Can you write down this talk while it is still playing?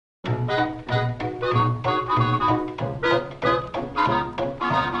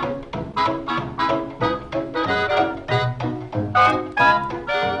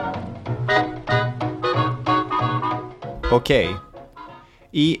Okej.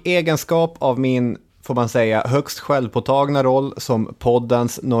 I egenskap av min, får man säga, högst självpåtagna roll som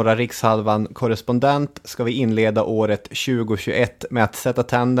poddens Norra Rikshalvan-korrespondent ska vi inleda året 2021 med att sätta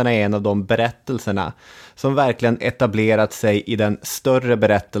tänderna i en av de berättelserna som verkligen etablerat sig i den större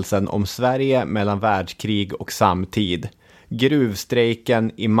berättelsen om Sverige mellan världskrig och samtid.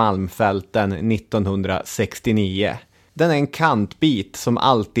 Gruvstrejken i Malmfälten 1969. Den är en kantbit som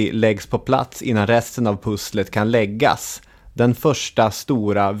alltid läggs på plats innan resten av pusslet kan läggas. Den första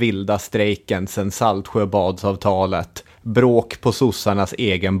stora vilda strejken sedan Saltsjöbadsavtalet. Bråk på sossarnas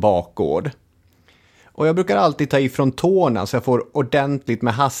egen bakgård. Och jag brukar alltid ta ifrån tårna så jag får ordentligt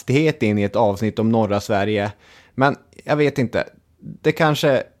med hastighet in i ett avsnitt om norra Sverige. Men jag vet inte, det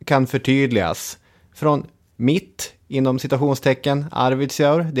kanske kan förtydligas. Från mitt, inom citationstecken,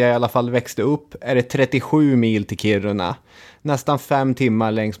 Arvidsjaur, där jag i alla fall växte upp, är det 37 mil till Kiruna. Nästan 5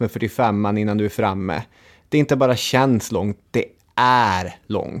 timmar längs med 45an innan du är framme. Det inte bara känns långt, det är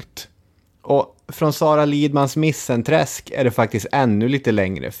långt. Och från Sara Lidmans Missenträsk är det faktiskt ännu lite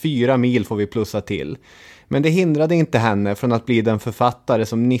längre. 4 mil får vi plussa till. Men det hindrade inte henne från att bli den författare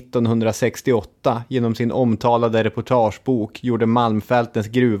som 1968 genom sin omtalade reportagebok gjorde Malmfältens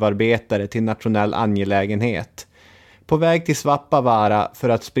gruvarbetare till nationell angelägenhet. På väg till Svappavaara för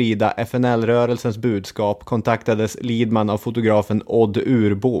att sprida FNL-rörelsens budskap kontaktades Lidman av fotografen Odd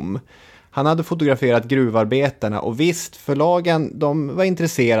Urbom. Han hade fotograferat gruvarbetarna och visst, förlagen de var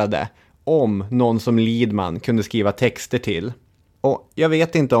intresserade om någon som Lidman kunde skriva texter till. Och jag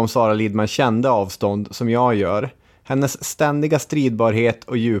vet inte om Sara Lidman kände avstånd som jag gör. Hennes ständiga stridbarhet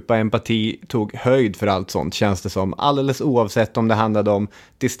och djupa empati tog höjd för allt sånt, känns det som. Alldeles oavsett om det handlade om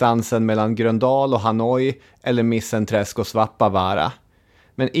distansen mellan Gröndal och Hanoi eller Missenträsk och Svappavaara.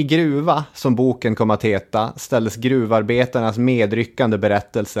 Men i Gruva, som boken kom att heta, ställdes gruvarbetarnas medryckande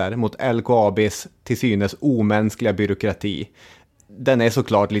berättelser mot LKABs till synes omänskliga byråkrati. Den är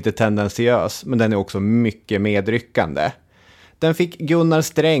såklart lite tendentiös, men den är också mycket medryckande. Den fick Gunnar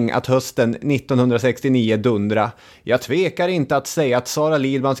Sträng att hösten 1969 dundra: "Jag tvekar inte att säga att Sara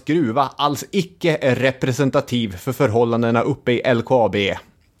Lidmans Gruva alls icke är representativ för förhållandena uppe i LKAB."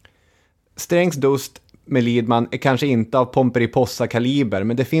 Strängs dust med Lidman är kanske inte av Pomperipossa-kaliber,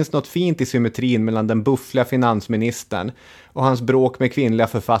 men det finns något fint i symmetrin mellan den buffliga finansministern och hans bråk med kvinnliga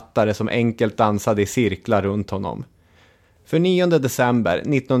författare som enkelt dansade i cirklar runt honom. För 9 december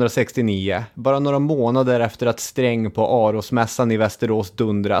 1969, bara några månader efter att Sträng på Arosmässan i Västerås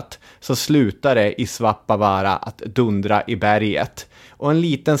dundrat, så slutar det i Svappavaara att dundra i berget. Och en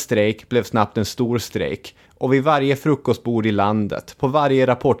liten strejk blev snabbt en stor strejk. Och vid varje frukostbord i landet, på varje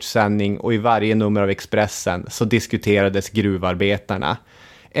rapportsändning och i varje nummer av Expressen så diskuterades gruvarbetarna.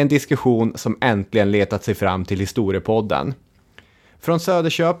 En diskussion som äntligen letat sig fram till Historiepodden. Från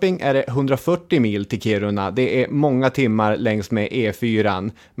Söderköping är det 140 mil till Kiruna. Det är många timmar längs med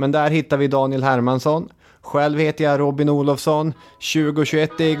E4. Men där hittar vi Daniel Hermansson. Själv heter jag Robin Olofsson.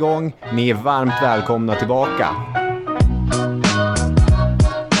 2021 är igång. Ni är varmt välkomna tillbaka.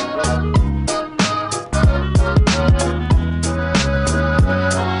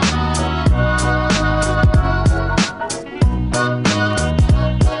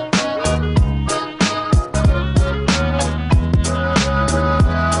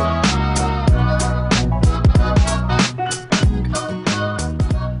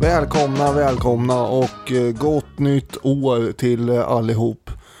 Välkomna och gott nytt år till allihop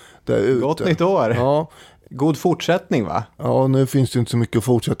där ute. Gott nytt år. Ja. God fortsättning, va? Ja, nu finns det inte så mycket att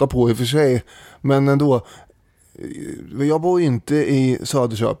fortsätta på i och för sig. Men ändå, jag bor inte i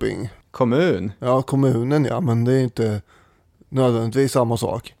Söderköping. Kommun? Ja, kommunen, ja, men det är inte nödvändigtvis samma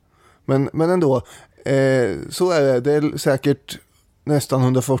sak. Men ändå, så är det. Det är säkert nästan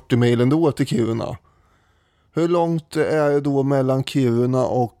 140 mil ändå till Kiruna. Hur långt är det då mellan Kiruna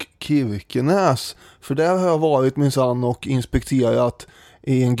och Kirkenes? För där har jag varit minsann och inspekterat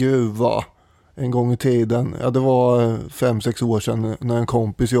i en gruva en gång i tiden. Ja, det var 5-6 år sedan när en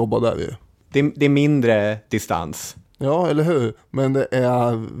kompis jobbade där ju. Det är mindre distans. Ja, eller hur? Men det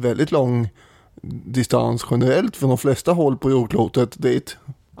är väldigt lång distans generellt för de flesta håll på jordklotet dit.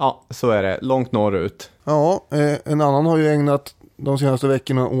 Ja, så är det. Långt norrut. Ja, en annan har ju ägnat de senaste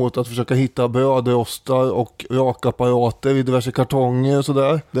veckorna åt att försöka hitta brödrostar och rakapparater i diverse kartonger och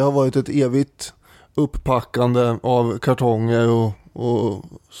sådär. Det har varit ett evigt upppackande av kartonger och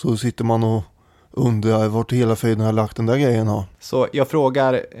så sitter man och undrar vart hela friden har lagt den där grejen har. Så jag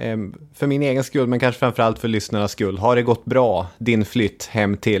frågar för min egen skull, men kanske framförallt för lyssnarnas skull. Har det gått bra, din flytt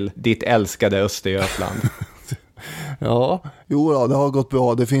hem till ditt älskade Östergötland? Ja, jo, det har gått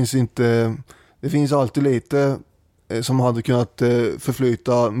bra. Det finns alltid lite som hade kunnat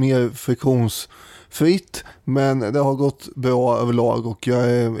förflytta mer fritt, men det har gått bra överlag och jag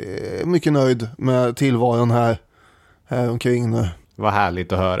är mycket nöjd med tillvaron här omkring nu. Vad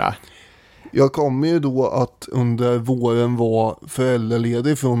härligt att höra. Jag kommer ju då att under våren vara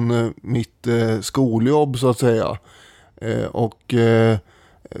föräldraledig från mitt skoljobb så att säga. Och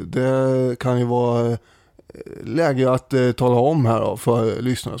det kan ju vara läge att tala om här då för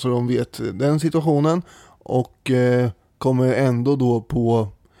lyssnarna så de vet den situationen. Och kommer ändå då på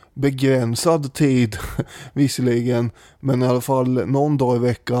begränsad tid visserligen, men i alla fall någon dag i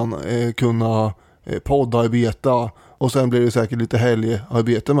veckan kunna poddarbeta. Och sen blir det säkert lite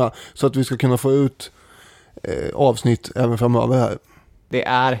helgarbete med. Så att vi ska kunna få ut avsnitt även framöver här. Det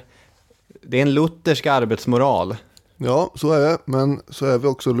är en luthersk arbetsmoral. Ja, så är det. Men så är vi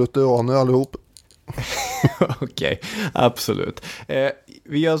också lutheraner allihop. Okej, absolut.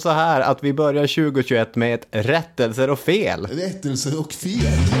 Vi gör så här att vi börjar 2021 med ett rättelser och fel. Rättelser och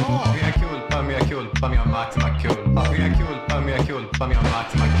fel? Ja! Mea culpa, mea maxima culpa. Mea culpa, mea culpa, mea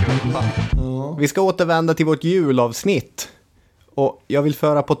maxima culpa. Ja. Vi ska återvända till vårt julavsnitt. Och jag vill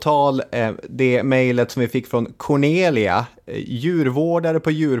föra på tal det mejlet som vi fick från Cornelia, djurvårdare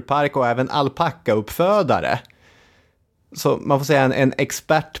på djurpark och även alpackauppfödare. Så man får säga en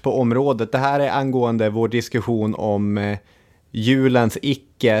expert på området. Det här är angående vår diskussion om julens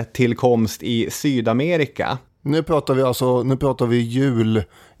icke-tillkomst i Sydamerika. Nu pratar vi jul,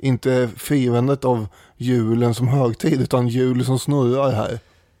 inte firandet av julen som högtid, utan jul som snurrar här.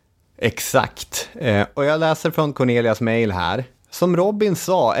 Exakt. Och jag läser från Cornelias mejl här. Som Robin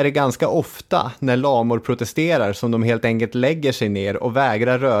sa är det ganska ofta när lamor protesterar som de helt enkelt lägger sig ner och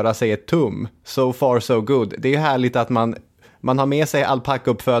vägrar röra sig ett tum. So far so good. Det är ju härligt att man har med sig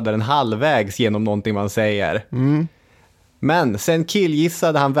alpackauppfödaren halvvägs genom någonting man säger. Mm. Men sen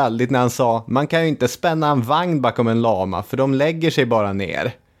killgissade han väldigt när han sa man kan ju inte spänna en vagn bakom en lama för de lägger sig bara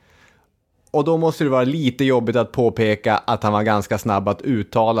ner. Och då måste det vara lite jobbigt att påpeka att han var ganska snabb att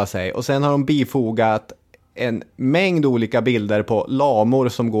uttala sig. Och sen har de bifogat en mängd olika bilder på lamor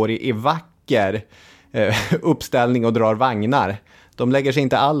som går i vacker uppställning och drar vagnar. De lägger sig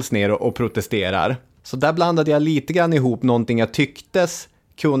inte alls ner och protesterar. Så där blandade jag lite grann ihop någonting jag tycktes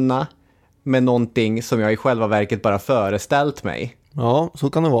kunna med någonting som jag i själva verket bara föreställt mig. Ja, så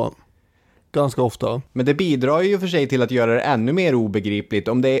kan det vara. Ganska ofta. Men det bidrar ju för sig till att göra det ännu mer obegripligt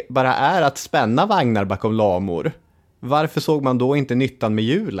om det bara är att spänna vagnar bakom lamor. Varför såg man då inte nyttan med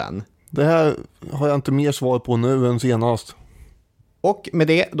julen? Det här har jag inte mer svar på nu än senast. Och med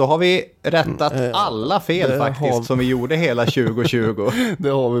det, då har vi rättat alla fel faktiskt som vi gjorde hela 2020. Det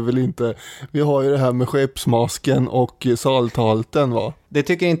har vi väl inte. Vi har ju det här med skeppsmasken och salthalten, va? Det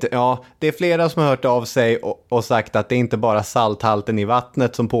tycker inte, ja. Det är flera som har hört av sig och sagt att det är inte bara salthalten i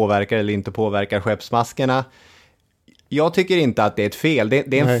vattnet som påverkar eller inte påverkar skeppsmaskerna. Jag tycker inte att det är ett fel.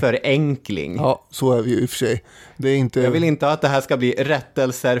 Det är en förenkling. Ja, så är vi ju i och för sig. Det är inte... Jag vill inte att det här ska bli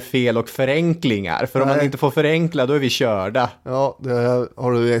rättelser, fel och förenklingar. För om man inte får förenkla, då är vi körda. Ja, det här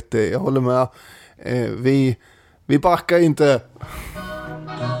har du rätt i. Jag håller med. Vi backar inte.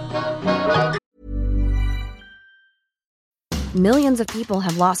 Millions of people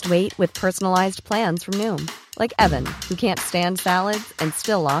have lost weight with personalized plans from Noom. Like Evan, who can't stand salads and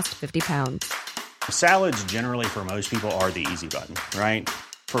still lost 50 pounds. Salads generally for most people are the easy button, right?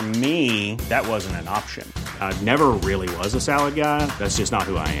 For me, that wasn't an option. I never really was a salad guy. That's just not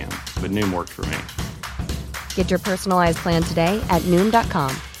who I am. But Noom worked for me. Get your personalized plan today at Noom.com.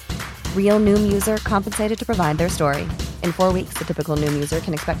 Real Noom user compensated to provide their story. In 4 weeks, the typical Noom user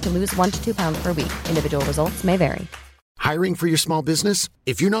can expect to lose 1 to 2 pounds per week. Individual results may vary. Hiring for your small business?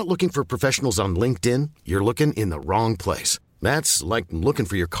 If you're not looking for professionals on LinkedIn, you're looking in the wrong place. That's like looking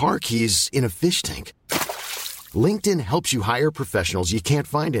for your car keys in a fish tank. LinkedIn helps you hire professionals you can't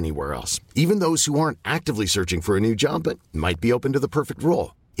find anywhere else, even those who aren't actively searching for a new job but might be open to the perfect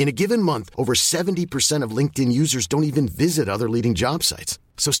role. In a given month, over 70% of LinkedIn users don't even visit other leading job sites.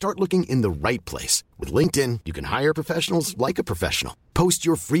 So start looking in the right place. With LinkedIn, you can hire professionals like a professional. Post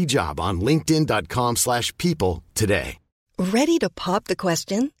your free job on linkedin.com/people today. Ready to pop the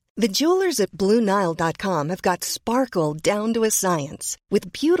question? The jewelers at BlueNile.com have got sparkle down to a science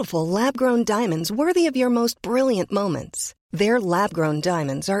with beautiful lab-grown diamonds worthy of your most brilliant moments. Their lab-grown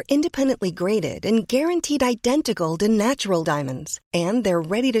diamonds are independently graded and guaranteed identical to natural diamonds, and they're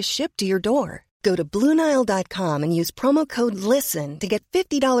ready to ship to your door. Go to BlueNile.com and use promo code LISTEN to get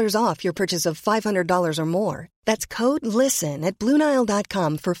 $50 off your purchase of $500 or more. That's code LISTEN at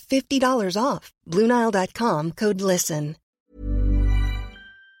BlueNile.com for $50 off. BlueNile.com, code LISTEN.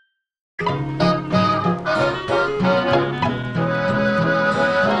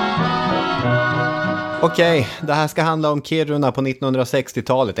 Okej, det här ska handla om Kiruna på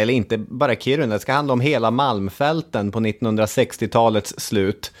 1960-talet, eller inte bara Kiruna, det ska handla om hela Malmfälten på 1960-talets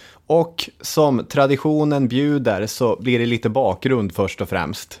slut. Och som traditionen bjuder så blir det lite bakgrund först och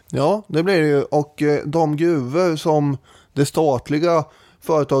främst. Ja, det blir det ju. Och de gruvor som det statliga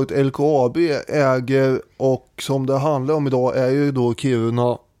företaget LKAB äger och som det handlar om idag är ju då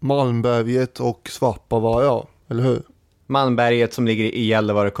Kiruna, Malmberget och Svappavaara, eller hur? Malmberget som ligger i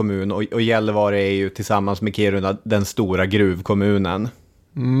Gällivare kommun och Gällivare är ju tillsammans med Kiruna den stora gruvkommunen.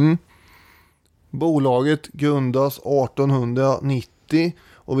 Bolaget grundas 1890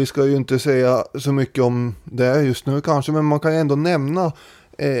 och vi ska ju inte säga så mycket om det just nu kanske, men man kan ändå nämna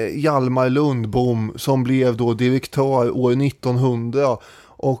Hjalmar Lundbom som blev då direktör år 1900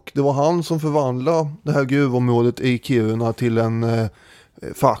 och det var han som förvandlade det här gruvområdet i Kiruna till en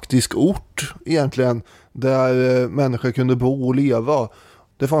faktisk ort egentligen där människor kunde bo och leva.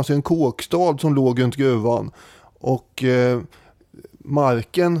 Det fanns ju en kåkstad som låg runt gruvan och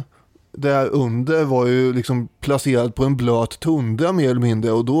marken där under var ju liksom placerad på en blöt tundra mer eller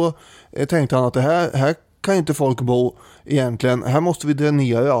mindre och då tänkte han att det här kan inte folk bo egentligen, här måste vi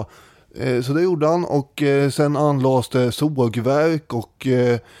dränera. Så det gjorde han och sen anlades det sågverk och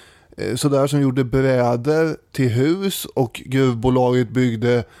sådär som gjorde bräder till hus och gruvbolaget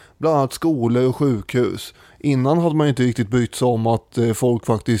byggde bland annat skolor och sjukhus. Innan hade man inte riktigt brytt sig om att folk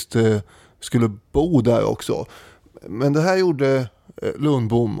faktiskt skulle bo där också. Men det här gjorde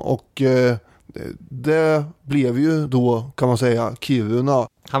Lundbom och det blev ju då kan man säga Kiruna.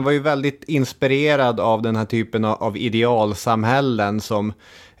 Han var ju väldigt inspirerad av den här typen av idealsamhällen som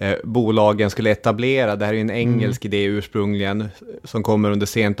bolagen skulle etablera. Det här är ju en engelsk idé ursprungligen som kommer under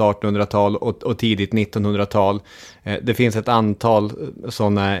sent 1800-tal och tidigt 1900-tal. Det finns ett antal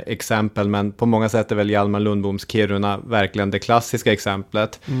sådana exempel, men på många sätt är väl Hjalmar Lundboms Kiruna verkligen det klassiska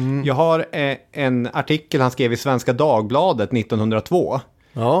exemplet. Jag har en artikel han skrev i Svenska Dagbladet 1902.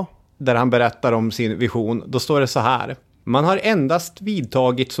 Ja. Där han berättar om sin vision. Då står det så här: man har endast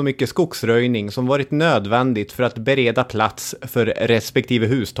vidtagit så mycket skogsröjning som varit nödvändigt för att bereda plats för respektive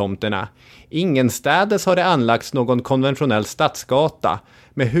hustomterna. Ingenstädes har det anlagts någon konventionell stadsgata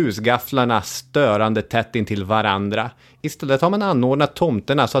med husgafflarna störande tätt intill varandra. Istället har man anordnat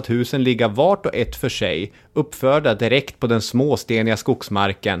tomterna så att husen ligger vart och ett för sig, uppförda direkt på den småsteniga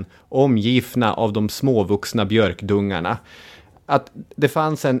skogsmarken, omgivna av de småvuxna björkdungarna. Att det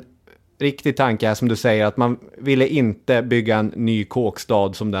fanns en riktig tanke här som du säger, att man ville inte bygga en ny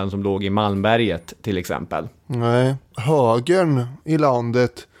kåkstad som den som låg i Malmberget till exempel. Nej, högern i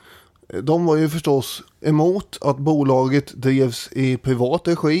landet, de var ju förstås emot att bolaget drevs i privat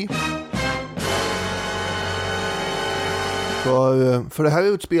regi. För det här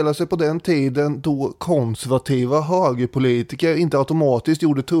utspelar sig på den tiden då konservativa högerpolitiker inte automatiskt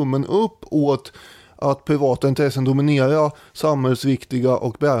gjorde tummen upp åt att privata intressen dominerar samhällsviktiga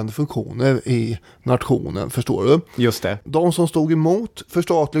och bärande funktioner i nationen, förstår du? Just det. De som stod emot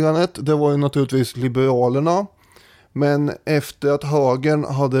förstatligandet, det var ju naturligtvis liberalerna. Men efter att högern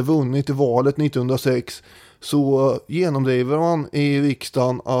hade vunnit i valet 1906 så genomdriver man i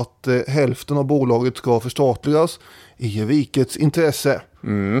riksdagen att hälften av bolaget ska förstatligas i rikets intresse.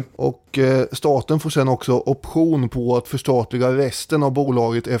 Och staten får sedan också option på att förstatliga resten av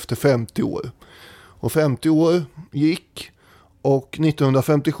bolaget efter 50 år. Och 50 år gick och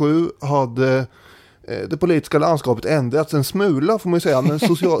 1957 hade det politiska landskapet ändrats en smula får man ju säga. Men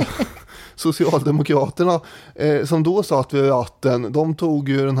Socialdemokraterna som då satt vid ratten, de tog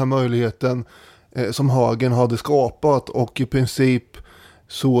ju den här möjligheten som högern hade skapat och i princip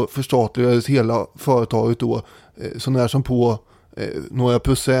så förstatligades hela företaget då så när som på några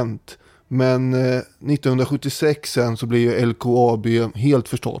procent. Men 1976 sen så blev ju LKAB helt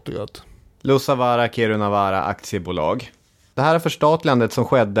förstatligat. Luossavaara Kirunavaara aktiebolag. Det här förstatligandet som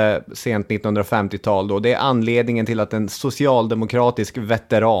skedde sent 1950-tal då, det är anledningen till att en socialdemokratisk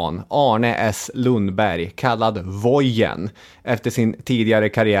veteran, Arne S. Lundberg, kallad Vojen, efter sin tidigare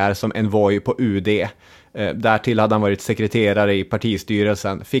karriär som envoy på UD, därtill hade han varit sekreterare i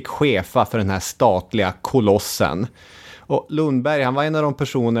partistyrelsen, fick chefa för den här statliga kolossen. Och Lundberg, han var en av de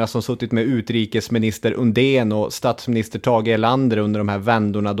personerna som suttit med utrikesminister Undén och statsminister Tage Erlander under de här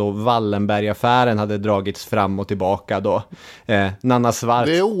vändorna då Wallenberg-affären hade dragits fram och tillbaka då. Nanna Svart.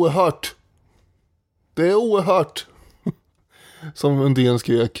 Det är oerhört. Det är oerhört. Som Undén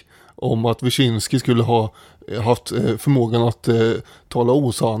skrek om att Wyszynski skulle ha haft förmågan att tala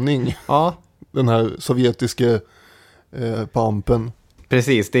osanning. Ja. Den här sovjetiska pampen.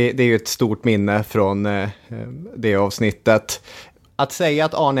 Precis, det är ju ett stort minne från det avsnittet. Att säga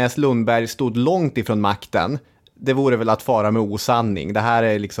att Arne S. Lundberg stod långt ifrån makten, det vore väl att fara med osanning. Det här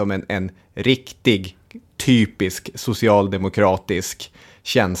är liksom en riktig typisk socialdemokratisk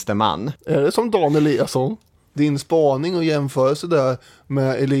tjänsteman. Är det som Dan Eliasson? Din spaning och jämförelse där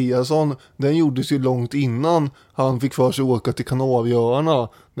med Eliasson, den gjordes ju långt innan han fick för sig åka till Kanarieöarna,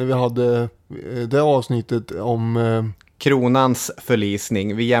 när vi hade det avsnittet om Kronans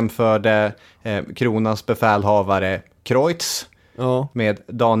förlisning. Vi jämförde Kronans befälhavare Kreutz med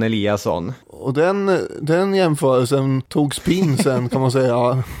Dan Eliasson. Och den jämförelsen tog spinn sen, kan man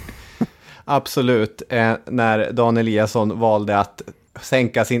säga. Absolut, när Dan Eliasson valde att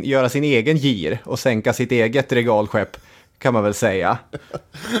göra sin egen gir och sänka sitt eget regalskepp, kan man väl säga.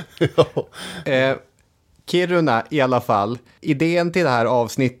 Kiruna i alla fall. Idén till det här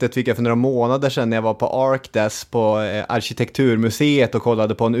avsnittet fick jag för några månader sedan när jag var på Arcdes på Arkitekturmuseet och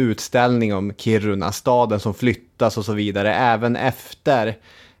kollade på en utställning om Kiruna, staden som flyttas och så vidare, även efter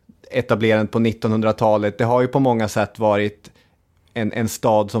etablerandet på 1900-talet. Det har ju på många sätt varit en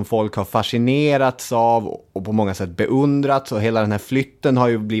stad som folk har fascinerats av och på många sätt beundrats, och hela den här flytten har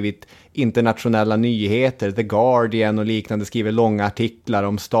ju blivit internationella nyheter. The Guardian och liknande skriver långa artiklar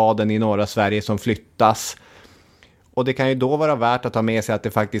om staden i norra Sverige som flyttas. Och det kan ju då vara värt att ta med sig att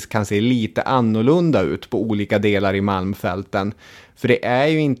det faktiskt kan se lite annorlunda ut på olika delar i Malmfälten. För det är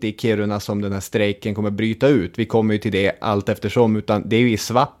ju inte i Kiruna som den här strejken kommer bryta ut. Vi kommer ju till det allt eftersom, utan det är ju i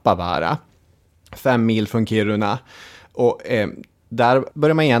Svappavaara, 5 mil från Kiruna. Och där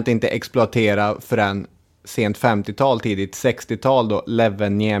börjar man egentligen inte exploatera förrän sent 50-tal, tidigt 60-tal då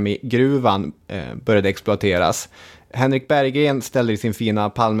Levenniemi-gruvan började exploateras. Henrik Berggren ställer i sin fina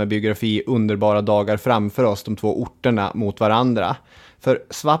Palmebiografi Underbara dagar framför oss de två orterna mot varandra. För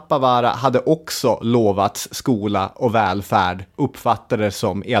Svappavaara hade också lovats skola och välfärd, uppfattades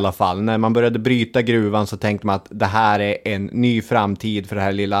som i alla fall. När man började bryta gruvan så tänkte man att det här är en ny framtid för det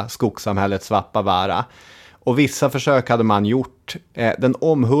här lilla skogssamhället Svappavaara. Och vissa försök hade man gjort. Den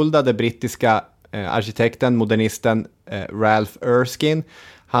omhuldade brittiska arkitekten, modernisten Ralph Erskine,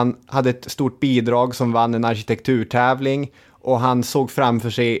 han hade ett stort bidrag som vann en arkitekturtävling, och han såg framför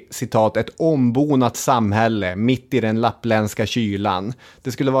sig, citat, ett ombonat samhälle mitt i den lappländska kylan.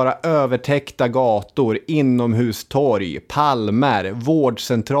 Det skulle vara övertäckta gator, inomhustorg, palmer,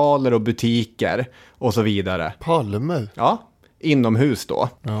 vårdcentraler och butiker och så vidare. Palmer? Ja, inomhus då.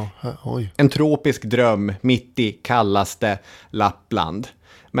 Ja, oj. En tropisk dröm mitt i kallaste Lappland.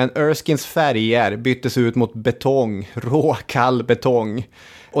 Men Erskines färger byttes ut mot betong, råkall betong.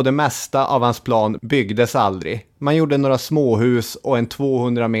 Och det mesta av hans plan byggdes aldrig. Man gjorde några småhus och en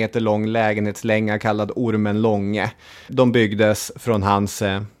 200 meter lång lägenhetslänga kallad Ormen Långe. De byggdes från hans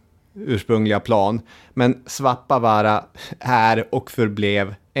ursprungliga plan. Men Svappavaara är och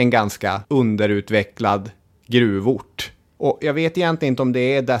förblev en ganska underutvecklad gruvort. Och jag vet egentligen inte om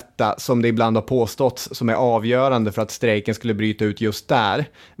det är detta som det ibland har påståtts som är avgörande för att strejken skulle bryta ut just där.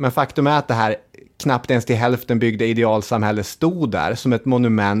 Men faktum är att det här knappt ens till hälften byggda idealsamhälle stod där som ett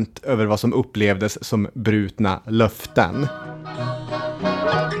monument över vad som upplevdes som brutna löften.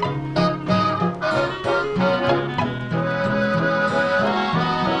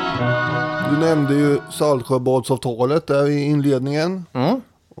 Du nämnde ju Saltsjöbadsavtalet där i inledningen. Mm.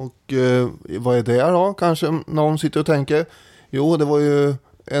 Och vad är det då? Kanske någon sitter och tänker. Jo, det var ju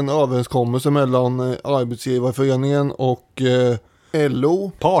en överenskommelse mellan Arbetsgivarföreningen och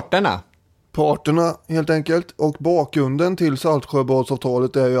LO. Parterna helt enkelt. Och bakgrunden till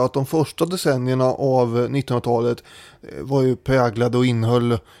Saltsjöbadsavtalet är ju att de första decennierna av 1900-talet var ju präglade och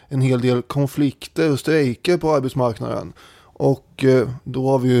innehöll en hel del konflikter och strejker på arbetsmarknaden. Och då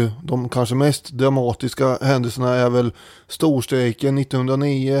har vi ju de kanske mest dramatiska händelserna är väl storstrejken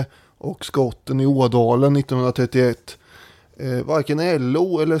 1909 och skotten i Ådalen 1931. Varken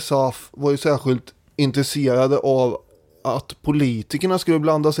LO eller SAF var ju särskilt intresserade av att politikerna skulle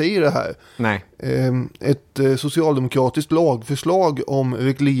blanda sig i det här. Nej. Ett socialdemokratiskt lagförslag om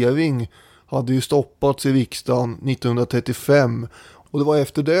reglering hade ju stoppats i riksdagen 1935. Och det var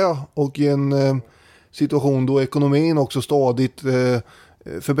efter det och i en situation då ekonomin också stadigt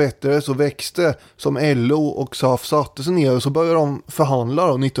förbättrades och växte som LO och SAF satte sig ner och så började de förhandla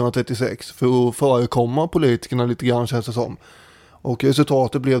då 1936 för att förekomma politikerna lite grann, känns det som. Och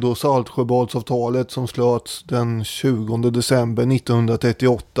resultatet blev då Saltsjöbadsavtalet som slöts den 20 december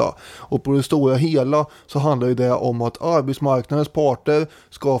 1938. Och på det stora hela så handlar det om att arbetsmarknadens parter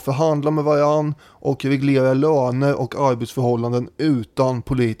ska förhandla med varann och reglera löner och arbetsförhållanden utan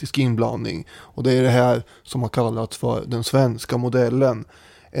politisk inblandning. Och det är det här som har kallats för den svenska modellen.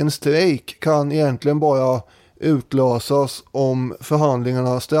 En strejk kan egentligen bara utlösas om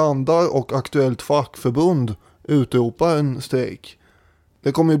förhandlingarna strandar och aktuellt fackförbund utropar en strejk.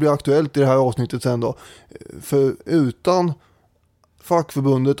 Det kommer ju bli aktuellt i det här avsnittet sen då. För utan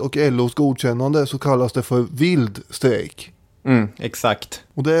fackförbundet och LOs godkännande så kallas det för vild strejk. Exakt.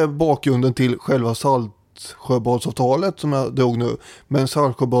 Och det är bakgrunden till själva Saltsjöbadsavtalet som jag drog nu. Men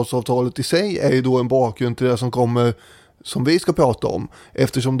Saltsjöbadsavtalet i sig är ju då en bakgrund till det som kommer, som vi ska prata om.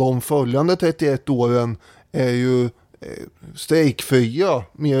 Eftersom de följande 31 åren är ju strejkfria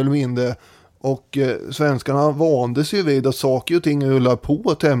mer eller mindre. Och svenskarna vande sig vid att saker och ting rullar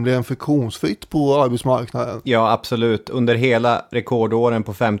på tämligen friktionsfritt på arbetsmarknaden. Ja, absolut. Under hela rekordåren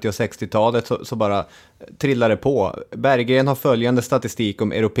på 50- och 60-talet så bara trillar det på. Berggren har följande statistik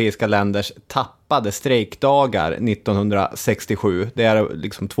om europeiska länders tappade strejkdagar 1967. Det är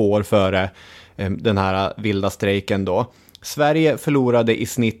liksom 2 år före den här vilda strejken då. Sverige förlorade i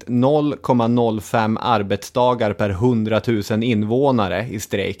snitt 0,05 arbetsdagar per 100 000 invånare i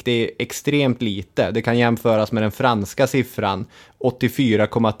strejk. Det är extremt lite. Det kan jämföras med den franska siffran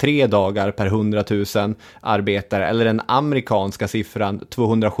 84,3 dagar per 100 000 arbetare eller den amerikanska siffran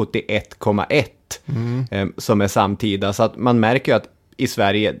 271,1 som är samtida. Så att man märker ju att i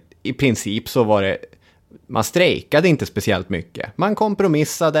Sverige i princip så var det, man strejkade inte speciellt mycket. Man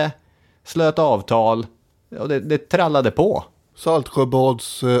kompromissade, slöt avtal. Och det trallade på.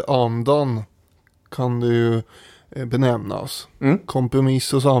 Saltsjöbadsandan kan det ju benämnas.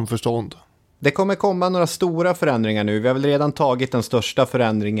 Kompromiss och samförstånd. Det kommer komma några stora förändringar nu. Vi har väl redan tagit den största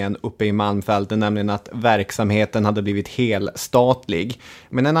förändringen uppe i Malmfälten, nämligen att verksamheten hade blivit helstatlig.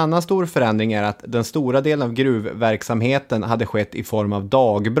 Men en annan stor förändring är att den stora delen av gruvverksamheten hade skett i form av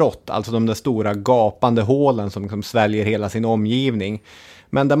dagbrott. Alltså de där stora gapande hålen som sväljer hela sin omgivning.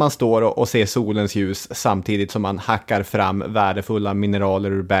 Men där man står och ser solens ljus samtidigt som man hackar fram värdefulla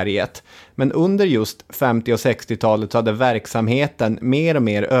mineraler ur berget. Men under just 50- och 60-talet så hade verksamheten mer och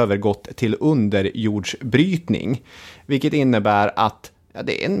mer övergått till underjordsbrytning. Vilket innebär att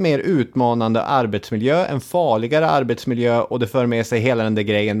det är en mer utmanande arbetsmiljö, en farligare arbetsmiljö, och det för med sig hela den där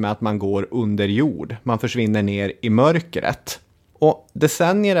grejen med att man går under jord. Man försvinner ner i mörkret. Och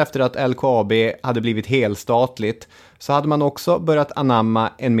decennier efter att LKAB hade blivit helstatligt så hade man också börjat anamma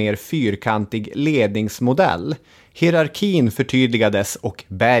en mer fyrkantig ledningsmodell. Hierarkin förtydligades och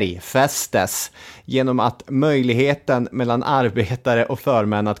bergfästes genom att möjligheten mellan arbetare och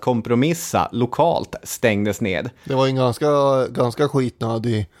förmän att kompromissa lokalt stängdes ned. Det var en ganska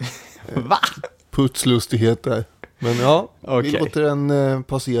skitnödig putslustigheter. Men ja, vi låter den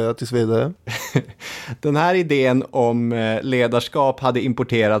passera tills vidare. Den här idén om ledarskap hade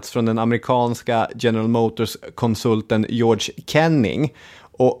importerats från den amerikanska General Motors-konsulten George Kenning.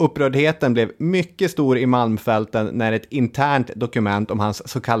 Och upprördheten blev mycket stor i Malmfälten när ett internt dokument om hans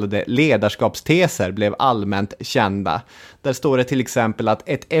så kallade ledarskapsteser blev allmänt kända. Där står det till exempel att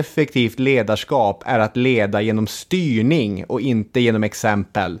ett effektivt ledarskap är att leda genom styrning och inte genom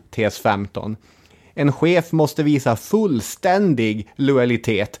exempel, tes 15. En chef måste visa fullständig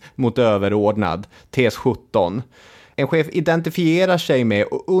lojalitet mot överordnad, tes 17. En chef identifierar sig med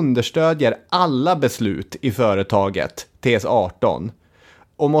och understödjer alla beslut i företaget, tes 18.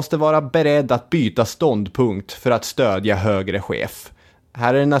 Och måste vara beredd att byta ståndpunkt för att stödja högre chef.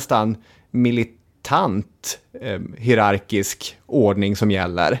 Här är det nästan militant hierarkisk ordning som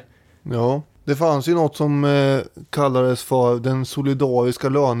gäller. Ja, det fanns ju något som kallades för den solidariska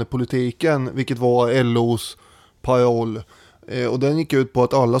lönepolitiken, vilket var LOs paroll. Och den gick ut på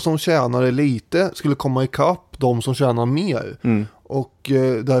att alla som tjänade lite skulle komma ikapp de som tjänar mer. Och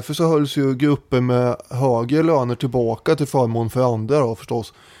därför så hölls ju grupper med högre löner tillbaka till förmån för andra då,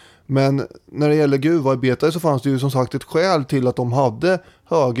 förstås. Men när det gäller gruvarbetare så fanns det ju som sagt ett skäl till att de hade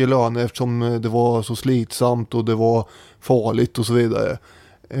högre löner, eftersom det var så slitsamt och det var farligt och så vidare.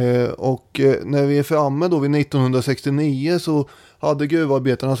 Och när vi är framme då vid 1969 så hade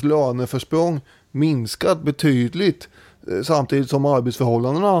gruvarbetarnas löneförsprång minskat betydligt, samtidigt som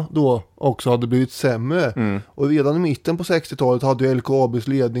arbetsförhållandena då också hade blivit sämre. Och redan i mitten på 60-talet hade ju LKABs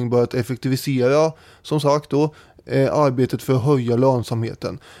ledning börjat effektivisera, som sagt då, arbetet för att höja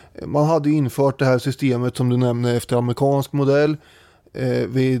lönsamheten. Man hade infört det här systemet som du nämner efter amerikansk modell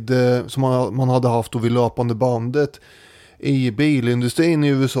som man hade haft då vid löpande bandet i bilindustrin i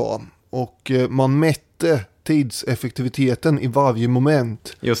USA. Och man mätte tidseffektiviteten i varje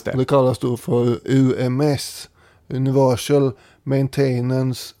moment. Just det. Och det kallas då för UMS, Universal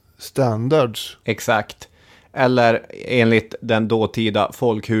Maintenance Standards. Exakt. Eller enligt den dåtida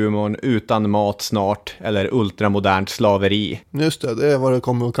folkhumorn, utan mat snart, eller ultramodernt slaveri. Just det, det är vad det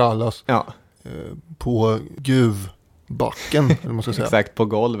kommer att kallas. Ja. På gruvbacken, eller man ska säga. Exakt, på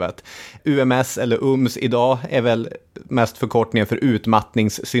golvet. UMS eller UMS idag är väl mest förkortningen för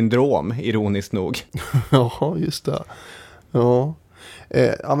utmattningssyndrom, ironiskt nog. Ja, just det. Ja.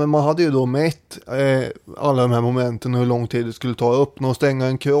 Men man hade ju då mätt alla de här momenten, hur lång tid det skulle ta. Öppna och stänga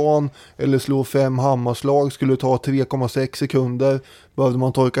en kran eller slå 5 hammarslag skulle ta 3,6 sekunder. Behövde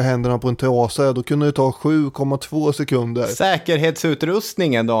man torka händerna på en trasa, då kunde det ta 7,2 sekunder.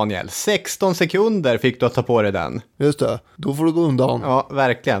 Säkerhetsutrustningen, Daniel. 16 sekunder fick du att ta på dig den. Just det, då får du gå undan. Ja,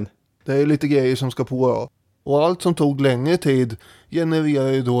 verkligen. Det är lite grejer som ska på då. Och allt som tog längre tid genererar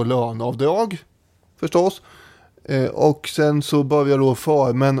ju då löneavdrag, förstås. Och sen så börjar då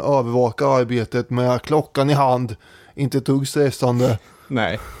förmän övervaka arbetet med klockan i hand. Inte ett dugg stressande.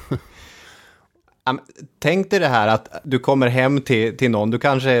 Nej. Tänk dig det här att du kommer hem till någon. Du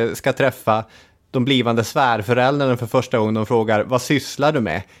kanske ska träffa de blivande svärföräldrarna för första gången. De frågar, vad sysslar du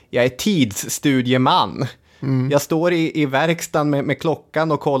med? Jag är tidsstudieman. Jag står i verkstaden med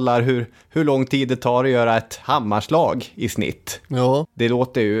klockan och kollar hur lång tid det tar att göra ett hammarslag i snitt. Ja. Det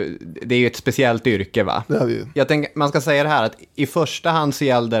är ju ett speciellt yrke, va? Det är vi ju. Jag tänker, man ska säga det här att i första hand så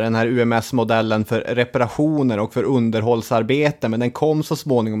gällde den här UMS-modellen för reparationer och för underhållsarbete, men den kom så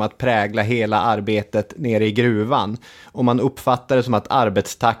småningom att prägla hela arbetet nere i gruvan. Och man uppfattade det som att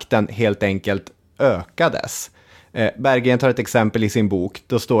arbetstakten helt enkelt ökades. Berggren tar ett exempel i sin bok.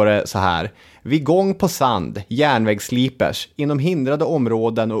 Då står det så här: vid gång på sand, järnvägsslipers, inom hindrade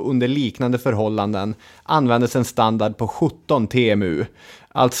områden och under liknande förhållanden användes en standard på 17 TMU.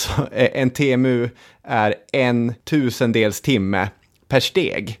 Alltså en TMU är 1/1000 timme per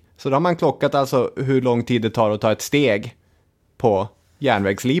steg. Så då har man klockat alltså hur lång tid det tar att ta ett steg på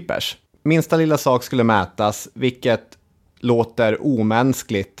järnvägsslipers. Minsta lilla sak skulle mätas, vilket låter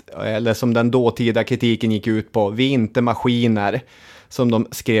omänskligt, eller som den dåtida kritiken gick ut på, vi är inte maskiner, som de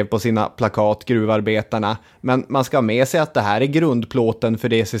skrev på sina plakat, gruvarbetarna. Men man ska ha med sig att det här är grundplåten för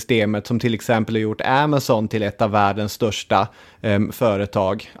det systemet som till exempel har gjort Amazon till ett av världens största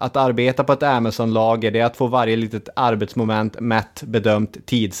företag. Att arbeta på ett Amazon-lager, det är att få varje litet arbetsmoment mätt, bedömt,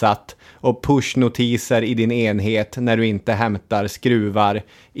 tidsatt och push-notiser i din enhet när du inte hämtar skruvar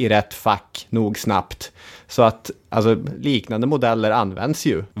i rätt fack nog snabbt. Så att alltså, liknande modeller används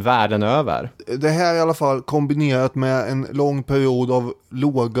ju världen över. Det här är i alla fall kombinerat med en lång period av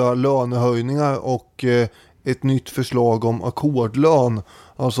låga lönehöjningar och ett nytt förslag om ackordlön,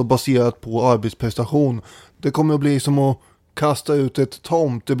 alltså baserat på arbetsprestation. Det kommer att bli som att kasta ut ett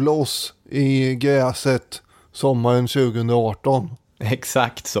tomtebloss i gräset sommaren 2018.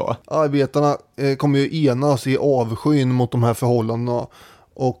 Exakt så. Arbetarna kommer ju enas i avskyn mot de här förhållandena.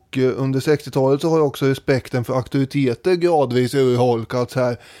 Och under 60-talet så har ju också respekten för auktoriteter gradvis urholkats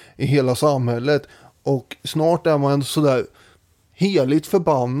här i hela samhället. Och snart är man sådär heligt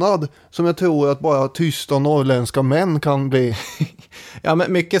förbannad som jag tror att bara tysta norrländska män kan bli. Ja,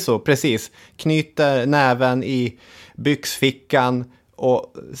 men mycket så, precis. Knyter näven i byxfickan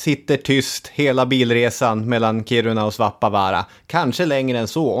och sitter tyst hela bilresan mellan Kiruna och Svappavaara. Kanske längre än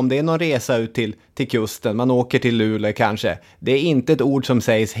så, om det är någon resa ut till kusten, man åker till Luleå kanske. Det är inte ett ord som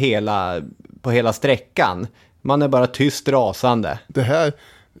sägs på hela sträckan. Man är bara tyst rasande. Det här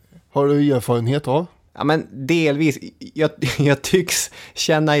har du erfarenhet av? Ja, men delvis. Jag tycks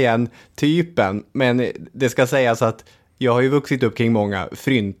känna igen typen, men det ska sägas att jag har ju vuxit upp kring många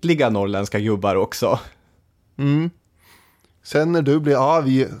fryntliga norrländska gubbar också. Mm. Sen när du blir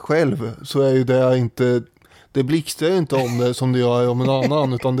arg själv så är ju det inte, det blixtrar ju inte om det som det gör om en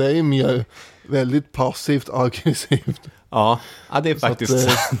annan, utan det är ju mer väldigt passivt aggressivt. Ja, det är faktiskt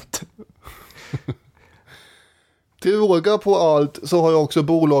sant. Till råga på allt så har ju också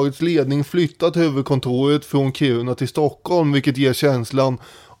bolagets ledning flyttat huvudkontoret från Kiruna till Stockholm, vilket ger känslan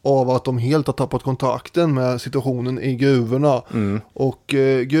av att de helt har tappat kontakten med situationen i gruvorna. Och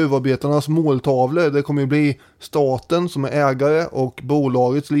gruvarbetarnas måltavlor, det kommer ju bli staten som är ägare och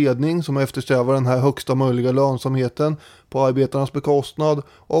bolagets ledning som eftersträvar den här högsta möjliga lönsamheten på arbetarnas bekostnad,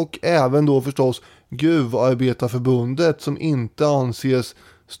 och även då förstås Gruvarbetarförbundet som inte anses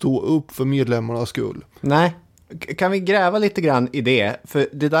stå upp för medlemmarnas skull. Nej. Kan vi gräva lite grann i det? För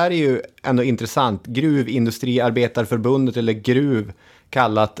det där är ju ändå intressant. Gruvindustriarbetarförbundet, eller GRUV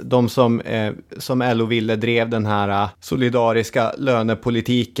kallat, de som LO ville drev den här solidariska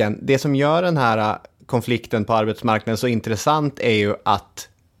lönepolitiken. Det som gör den här konflikten på arbetsmarknaden så intressant är ju att,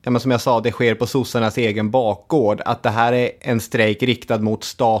 ja, men som jag sa, det sker på sossarnas egen bakgård. Att det här är en strejk riktad mot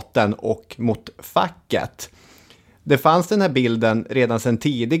staten och mot facket. Det fanns den här bilden redan sedan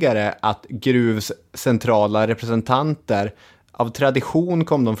tidigare att Gruvs centrala representanter, av tradition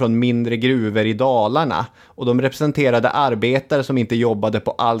kom de från mindre gruvor i Dalarna, och de representerade arbetare som inte jobbade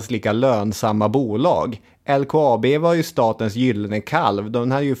på alls lika lönsamma bolag. LKAB var ju statens gyllene kalv.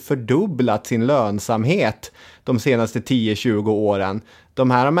 De hade ju fördubblat sin lönsamhet de senaste 10-20 åren.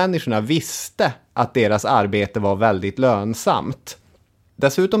 De här människorna visste att deras arbete var väldigt lönsamt.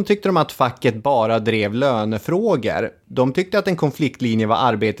 Dessutom tyckte de att facket bara drev lönefrågor. De tyckte att en konfliktlinje var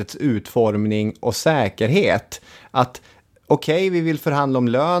arbetets utformning och säkerhet. Att okej, vi vill förhandla om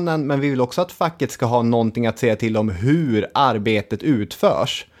lönen, men vi vill också att facket ska ha någonting att säga till om hur arbetet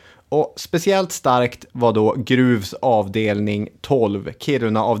utförs. Och speciellt starkt var då Gruvs avdelning 12,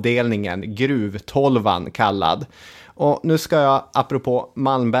 Kiruna-avdelningen, Gruv-12 kallad. Och nu ska jag, apropå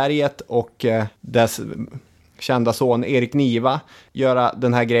Malmberget och dess kända son Erik Niva, göra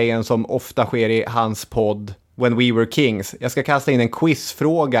den här grejen som ofta sker i hans podd When We Were Kings. Jag ska kasta in en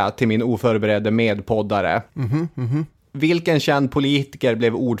quizfråga till min oförberedda medpoddare. Vilken känd politiker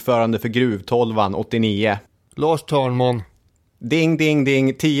blev ordförande för Gruv-12 89? Lars Törnman. Ding, ding,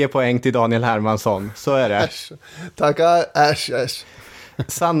 ding. 10 poäng till Daniel Hermansson. Så är det. Äsch. Tackar. Äsch.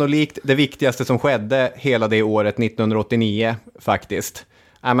 Sannolikt det viktigaste som skedde hela det året 1989 faktiskt.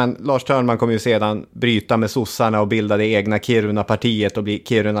 Men Lars Törnman kom ju sedan bryta med sossarna och bilda det egna Kiruna-partiet och bli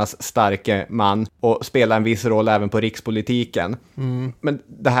Kirunas starke man och spela en viss roll även på rikspolitiken. Men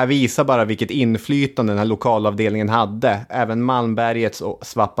det här visar bara vilket inflytande den här lokalavdelningen hade. Även Malmbergets och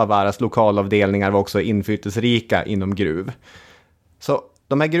Svappavaaras lokalavdelningar var också inflytelserika inom Gruv. Så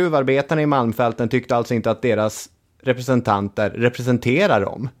de här gruvarbetarna i Malmfälten tyckte alltså inte att deras representanter representerar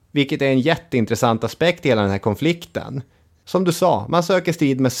dem. Vilket är en jätteintressant aspekt i hela den här konflikten. Som du sa, man söker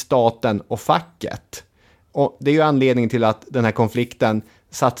strid med staten och facket. Och det är ju anledningen till att den här konflikten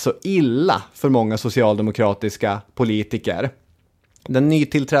satt så illa för många socialdemokratiska politiker. Den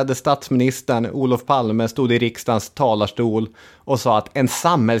nytillträdde statsministern Olof Palme stod i riksdagens talarstol och sa att en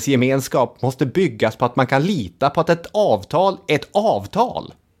samhällsgemenskap måste byggas på att man kan lita på att ett avtal är ett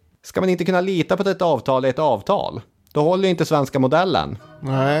avtal. Ska man inte kunna lita på att ett avtal är ett avtal? Då håller inte svenska modellen.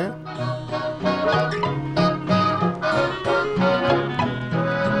 Nej.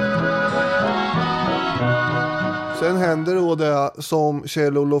 Sen händer då det som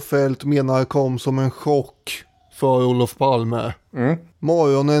Kjell-Olof Feldt menar kom som en chock för Olof Palme.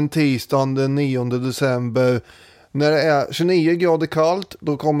 Morgonen tisdagen den 9 december när det är 29 grader kallt,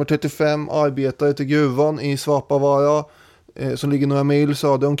 då kommer 35 arbetare till gruvan i Svappavaara som ligger några mil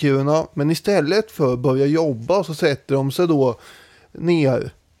söder om Kiruna. Men istället för att börja jobba så sätter de sig då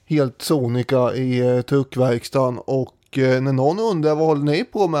ner helt sonika i truckverkstan och när någon undrar vad håller ni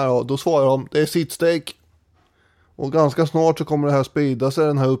på med då svarar de det är sittstrejk. Och ganska snart så kommer det här sprida sig,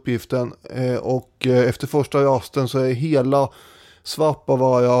 den här uppgiften. Och efter första rasten så är hela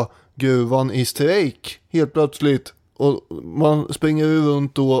Svappavaara-gruvan i strejk helt plötsligt. Och man springer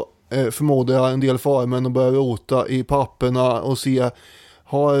runt då, förmodar jag, en del farmän och börjar rota i papperna och se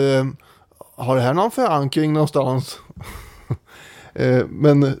har det här någon förankring någonstans?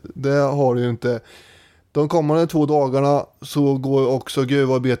 Men det har det ju inte. De kommande 2 dagarna så går också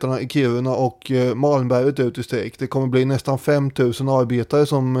gruvarbetarna i Kiruna och Malmberget ut i strejk. Det kommer bli nästan 5 000 arbetare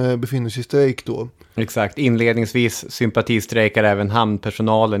som befinner sig i strejk då. Exakt. Inledningsvis sympatistrejkar även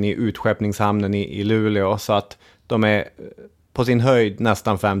hamnpersonalen i utskeppningshamnen i Luleå. Så att de är på sin höjd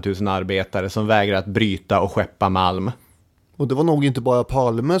nästan 5 000 arbetare som vägrar att bryta och skeppa malm. Och det var nog inte bara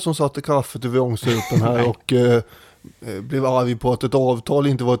Palme som satte kaffet i vrångstrupen här och blev arg på att ett avtal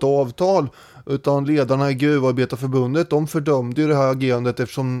inte var ett avtal. Utan ledarna i Gruvarbetarförbundet, de fördömde ju det här agerandet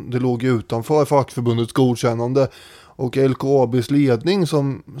eftersom det låg utanför fackförbundets godkännande. Och LKABs ledning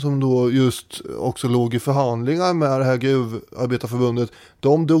som då just också låg i förhandlingar med det här Gruvarbetarförbundet,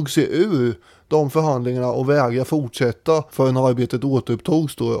 de drog sig ur de förhandlingarna och vägrade fortsätta förrän arbetet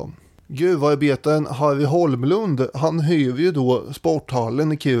återupptogs då. Gruvarbetaren Harry Holmlund, han hyr ju då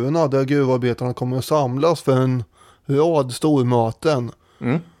sporthallen i Kiruna där gruvarbetarna kommer att samlas för en rad stormöten.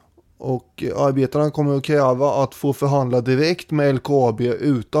 Och arbetarna kommer att kräva att få förhandla direkt med LKAB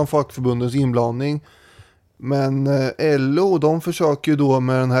utan fackförbundens inblandning. Men LO, de försöker då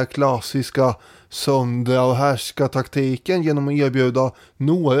med den här klassiska söndra och härska taktiken genom att erbjuda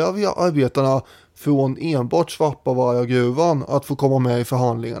några av arbetarna från enbart Svappavaara-gruvan att få komma med i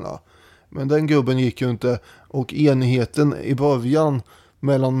förhandlingarna. Men den gubben gick ju inte, och enigheten i början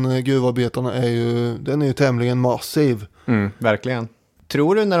mellan gruvarbetarna är ju tämligen massiv. Verkligen.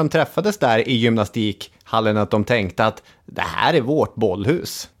 Tror du när de träffades där i gymnastikhallen att de tänkte att det här är vårt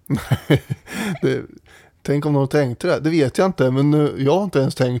bollhus? Tänk om de tänkte det vet jag inte, men jag har inte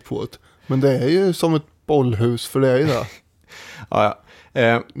ens tänkt på det. Men det är ju som ett bollhus för dig där. Ja.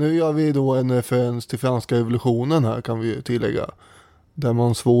 Nu gör vi då en referens till franska revolutionen här, kan vi tillägga. Där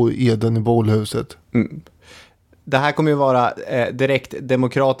man svor eden i bollhuset. Det här kommer ju vara direkt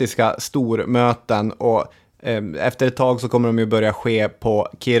demokratiska stormöten och efter ett tag så kommer de ju börja ske på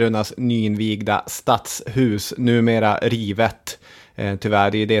Kirunas nyinvigda stadshus, numera rivet.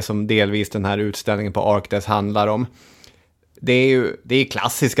 Tyvärr, det är det som delvis den här utställningen på Arkdes handlar om. Det är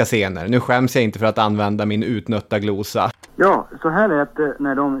klassiska scener. Nu skäms jag inte för att använda min utnötta glosa. Ja, så här lät det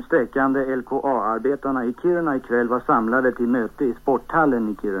när de strejkande LKA-arbetarna i Kiruna ikväll var samlade till möte i sporthallen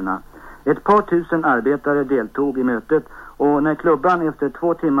i Kiruna. Ett par tusen arbetare deltog i mötet och när klubban efter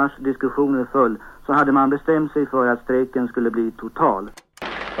 2 timmars diskussioner föll så hade man bestämt sig för att strejken skulle bli total.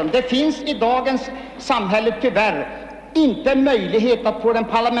 Det finns i dagens samhälle tyvärr inte möjlighet att på den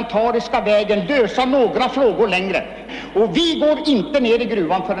parlamentariska vägen lösa några frågor längre. Och vi går inte ner i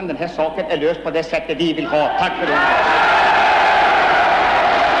gruvan förrän den här saken är löst på det sättet vi vill ha. Tack för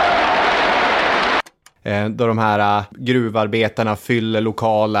det. Då de här gruvarbetarna fyller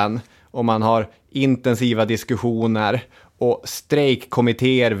lokalen och man har intensiva diskussioner och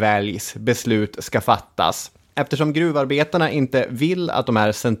strejkkommittéer väljs, beslut ska fattas. Eftersom gruvarbetarna inte vill att de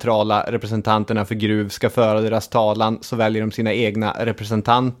här centrala representanterna för gruv ska föra deras talan så väljer de sina egna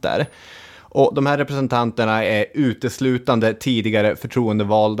representanter. Och de här representanterna är uteslutande tidigare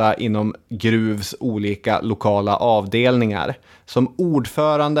förtroendevalda inom Gruvs olika lokala avdelningar. Som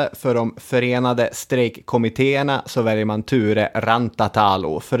ordförande för de förenade strejkkommittéerna så väljer man Ture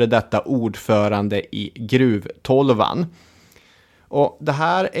Rantatalo, före detta ordförande i Gruvtolvan. Och det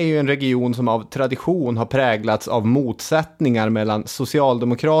här är ju en region som av tradition har präglats av motsättningar mellan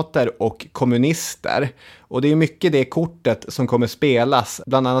socialdemokrater och kommunister. Och det är mycket det kortet som kommer spelas,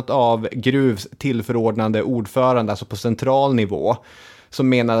 bland annat av Gruvs tillförordnande ordförande, alltså på central nivå, som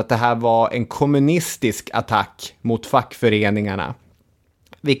menade att det här var en kommunistisk attack mot fackföreningarna.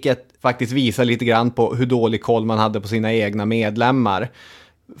 Vilket faktiskt visar lite grann på hur dålig koll man hade på sina egna medlemmar.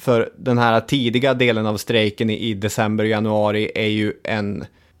 För den här tidiga delen av strejken i december och januari är ju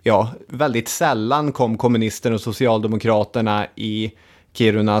väldigt sällan kom kommunisterna och socialdemokraterna i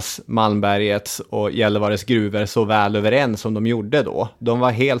Kirunas, Malmbergets och Gällivares gruvor så väl överens som de gjorde då. De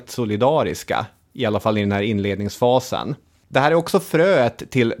var helt solidariska, i alla fall i den här inledningsfasen. Det här är också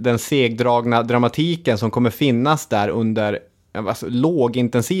fröet till den segdragna dramatiken som kommer finnas där under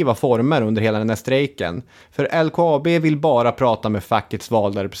lågintensiva former under hela den här strejken. För LKAB vill bara prata med fackets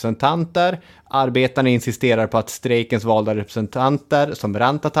valda representanter. Arbetarna insisterar på att strejkens valda representanter som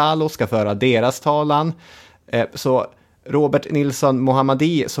Rantatalo ska föra deras talan. Så Robert Nilsson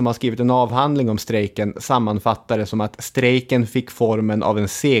Mohammadi, som har skrivit en avhandling om strejken, sammanfattar det som att strejken fick formen av en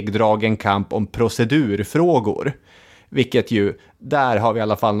segdragen kamp om procedurfrågor. Vilket ju, där har vi i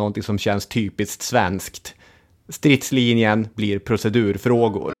alla fall någonting som känns typiskt svenskt. Stridslinjen blir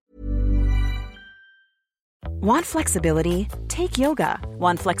procedurfrågor. Want flexibility? Take yoga.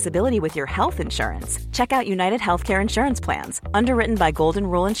 Want flexibility with your health insurance? Check out United Healthcare Insurance Plans. Underwritten by Golden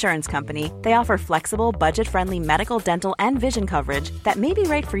Rule Insurance Company, they offer flexible, budget-friendly medical, dental, and vision coverage that may be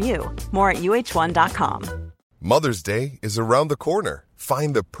right for you. More at uh1.com. Mother's Day is around the corner.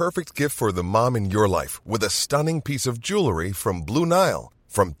 Find the perfect gift for the mom in your life with a stunning piece of jewelry from Blue Nile.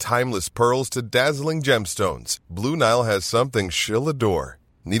 From timeless pearls to dazzling gemstones, Blue Nile has something she'll adore.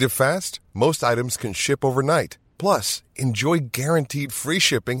 Need it fast? Most items can ship overnight. Plus, enjoy guaranteed free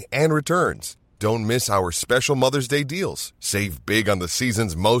shipping and returns. Don't miss our special Mother's Day deals. Save big on the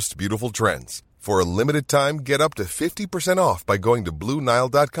season's most beautiful trends. For a limited time, get up to 50% off by going to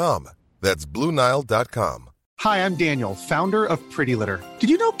BlueNile.com. That's BlueNile.com. Hi, I'm Daniel, founder of Pretty Litter.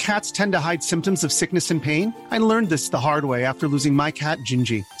 Did you know cats tend to hide symptoms of sickness and pain? I learned this the hard way after losing my cat,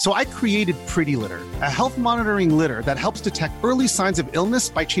 Gingy. So I created Pretty Litter, a health monitoring litter that helps detect early signs of illness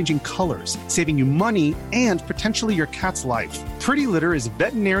by changing colors, saving you money and potentially your cat's life. Pretty Litter is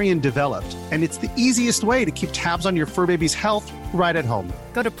veterinarian developed, and it's the easiest way to keep tabs on your fur baby's health right at home.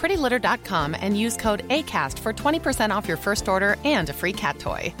 Go to prettylitter.com and use code ACAST for 20% off your first order and a free cat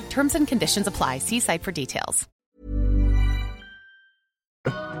toy. Terms and conditions apply. See site for details.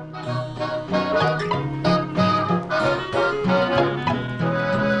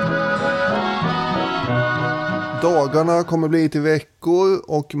 Dagarna kommer bli till veckor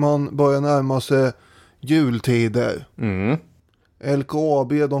och man börjar närma sig jultider.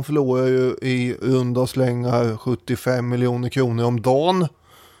 LKAB, de förlorar ju i runda slängar 75 miljoner kronor om dagen.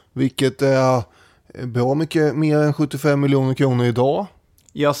 Vilket är bra mycket mer än 75 miljoner kronor idag.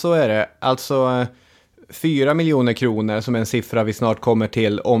 Ja, så är det. Alltså 4 miljoner kronor som är en siffra vi snart kommer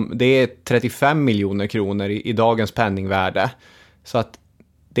till. Om det är 35 miljoner kronor i dagens penningvärde. Så att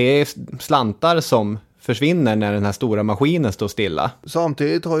det är slantar som försvinner när den här stora maskinen står stilla.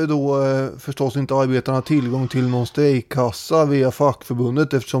 Samtidigt har ju då förstås inte arbetarna tillgång till någon strejkkassa via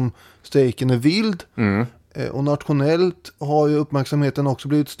fackförbundet eftersom strejken är vild. Och nationellt har ju uppmärksamheten också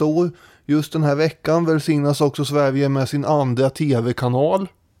blivit stor. Just den här veckan välsignas också Sverige med sin andra tv-kanal.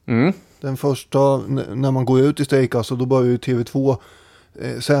 Den första, när man går ut i strejkkassa, då börjar ju TV2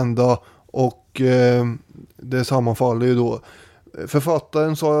 sända Och det sammanfaller ju då.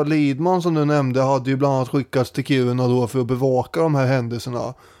 Författaren Sara Lidman som du nämnde hade ju bland annat skickats till Kiruna då för att bevaka de här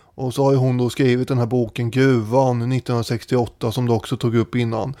händelserna. Och så har ju hon då skrivit den här boken Gruvan 1968 som du också tog upp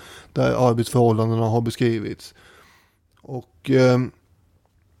innan. Där arbetsförhållandena har beskrivits. Och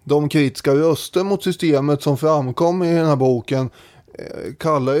de kritiska röster mot systemet som framkom i den här boken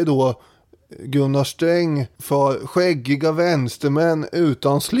kallar ju då Gunnar Sträng för skäggiga vänstermän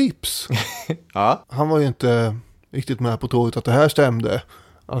utan slips. Ja. Han var ju inte riktigt med på tåget att det här stämde.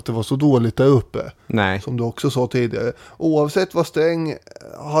 Att det var så dåligt där uppe. Nej. Som du också sa tidigare. Oavsett vad Sträng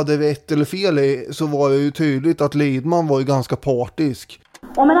hade rätt eller fel i så var det ju tydligt att Lidman var ju ganska partisk.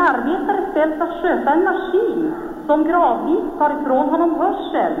 Om en arbetare ställs att sköta en maskin som gradvis tar ifrån honom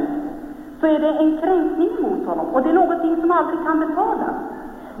hörseln så är det en kränkning mot honom. Och det är någonting som aldrig kan betalas.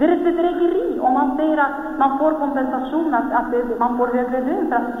 Det är ett bedrägeri om man säger att man får kompensation, att man får högre lön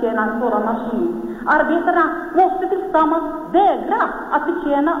för att betjäna en sådan maskin. Arbetarna måste tillsammans vägra att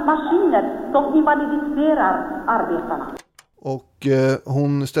betjäna maskiner som invalidiserar arbetarna. Och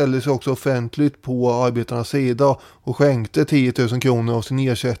hon ställde sig också offentligt på arbetarnas sida och skänkte 10 000 kronor av sin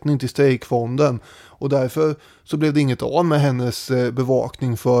ersättning till strejkfonden. Och därför så blev det inget av med hennes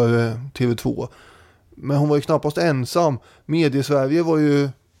bevakning för TV2. Men hon var ju knappast ensam. Mediesverige var ju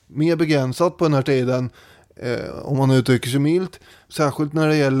mer begränsat på den här tiden, om man uttrycker sig milt. Särskilt när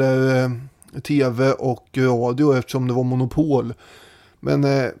det gäller tv och radio eftersom det var monopol. Men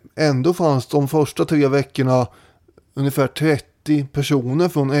ändå fanns de första 3 veckorna ungefär 30 personer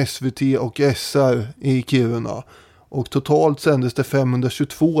från SVT och SR i Kiruna. Och totalt sändes det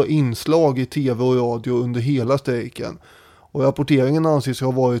 522 inslag i tv och radio under hela strejken. Och rapporteringen anses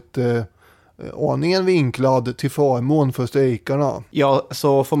ha varit aningen vinklad till förmån för strejkarna. Ja,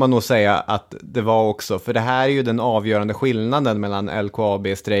 så får man nog säga att det var också. För det här är ju den avgörande skillnaden mellan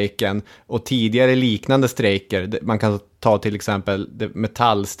LKAB-strejken och tidigare liknande strejker. Man kan ta till exempel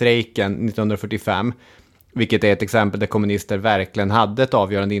metallstrejken 1945. Vilket är ett exempel där kommunister verkligen hade ett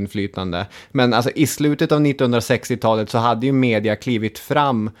avgörande inflytande. Men alltså, i slutet av 1960-talet så hade ju media klivit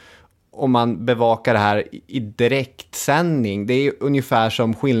fram om man bevakar det här i direktsändning. Det är ju ungefär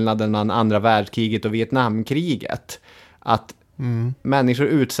som skillnaden mellan andra världskriget och Vietnamkriget. Att människor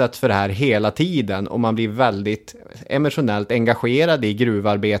utsätts för det här hela tiden och man blir väldigt emotionellt engagerad i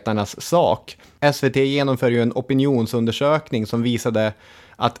gruvarbetarnas sak. SVT genomför ju en opinionsundersökning som visade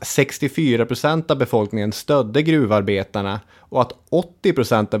att 64% av befolkningen stödde gruvarbetarna och att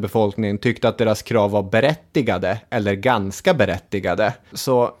 80% av befolkningen tyckte att deras krav var berättigade eller ganska berättigade.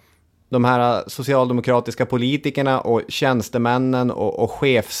 Så de här socialdemokratiska politikerna och tjänstemännen och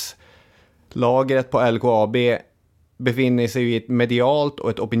chefslagret på LKAB befinner sig i ett medialt och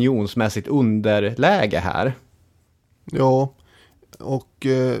ett opinionsmässigt underläge här. Ja, och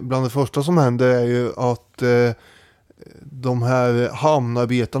bland det första som händer är ju att de här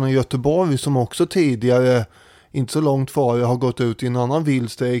hamnarbetarna i Göteborg som också tidigare, inte så långt före, har gått ut i en annan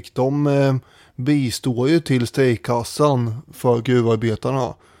vildstrejk, de bistår ju till strejkkassan för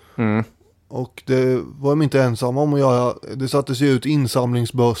gruvarbetarna. Mm. Och det var de inte ensamma om att göra. Det sattes ju ut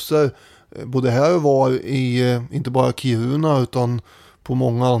insamlingsbössor både här och var i, inte bara Kiruna utan på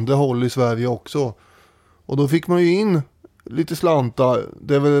många andra håll i Sverige också. Och då fick man ju in lite slantar.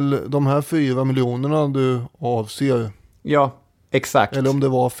 Det är väl de här 4 miljonerna du avser? Ja, exakt. Eller om det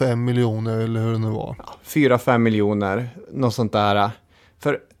var 5 miljoner eller hur det nu var. 4-5 miljoner, något sånt där.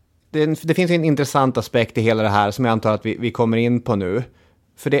 För det finns en intressant aspekt i hela det här som jag antar att vi kommer in på nu.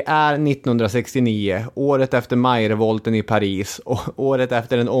 För det är 1969, året efter majrevolten i Paris och året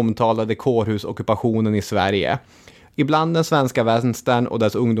efter den omtalade kårhusockupationen i Sverige. Ibland den svenska vänstern och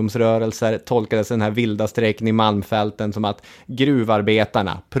dess ungdomsrörelser tolkades den här vilda strejken i Malmfälten som att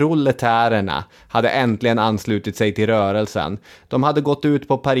gruvarbetarna, proletärerna, hade äntligen anslutit sig till rörelsen. De hade gått ut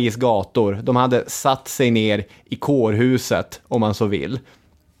på Paris gator, de hade satt sig ner i kårhuset om man så vill.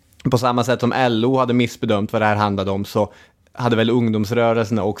 På samma sätt som LO hade missbedömt vad det här handlade om så hade väl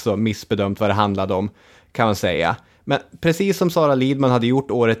ungdomsrörelserna också missbedömt vad det handlade om, kan man säga. Men precis som Sara Lidman hade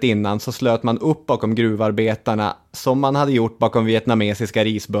gjort året innan så slöt man upp bakom gruvarbetarna som man hade gjort bakom vietnamesiska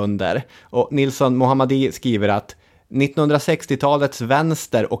risbönder. Och Nilsson Mohammadi skriver att 1960-talets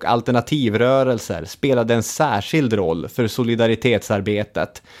vänster- och alternativrörelser spelade en särskild roll för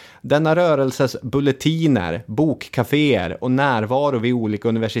solidaritetsarbetet. Denna rörelses bulletiner, bokkaféer och närvaro vid olika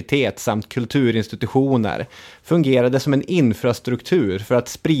universitet samt kulturinstitutioner fungerade som en infrastruktur för att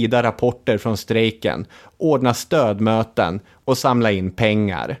sprida rapporter från strejken, ordna stödmöten och samla in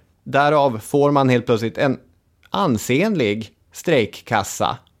pengar. Därav får man helt plötsligt en ansenlig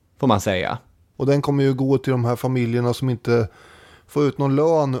strejkkassa, får man säga. Och den kommer ju gå till de här familjerna som inte få ut någon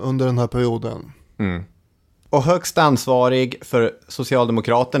lön under den här perioden. Mm. Och högst ansvarig för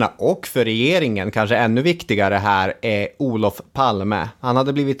Socialdemokraterna och för regeringen, kanske ännu viktigare här, är Olof Palme. Han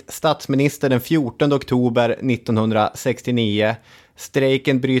hade blivit statsminister den 14 oktober 1969.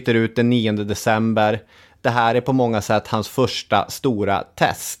 Strejken bryter ut den 9 december. Det här är på många sätt hans första stora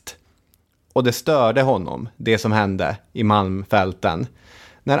test. Och det störde honom, det som hände i Malmfälten.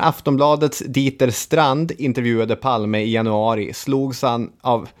 När Aftonbladets Dieter Strand intervjuade Palme i januari slogs han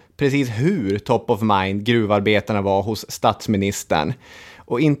av precis hur top of mind gruvarbetarna var hos statsministern.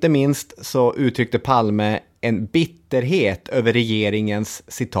 Och inte minst så uttryckte Palme en bitterhet över regeringens,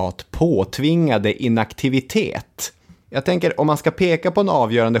 citat, påtvingade inaktivitet. Jag tänker, om man ska peka på en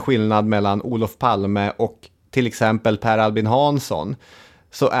avgörande skillnad mellan Olof Palme och till exempel Per Albin Hansson,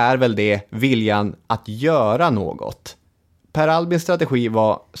 så är väl det viljan att göra något. Per Albins strategi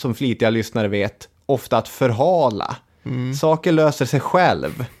var, som flitiga lyssnare vet, ofta att förhala. Saker löser sig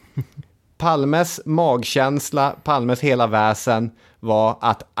själv. Palmes magkänsla, Palmes hela väsen var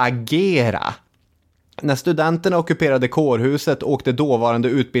att agera. När studenterna ockuperade kårhuset åkte dåvarande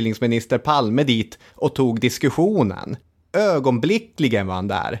utbildningsminister Palme dit och tog diskussionen. Ögonblickligen var han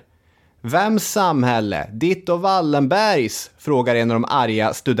där. Vems samhälle? Ditt och Wallenbergs? Frågar en av de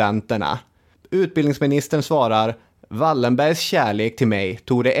arga studenterna. Utbildningsministern svarar: Wallenbergs kärlek till mig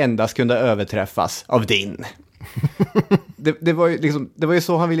tog det endast kunna överträffas av din. Det var ju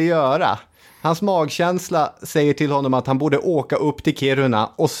så han ville göra. Hans magkänsla säger till honom att han borde åka upp till Kiruna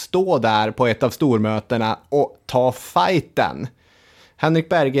och stå där på ett av stormötena och ta fighten. Henrik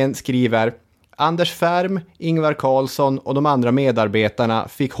Berggren skriver: Anders Färm, Ingvar Carlsson och de andra medarbetarna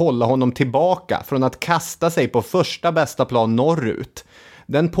fick hålla honom tillbaka från att kasta sig på första bästa plan norrut.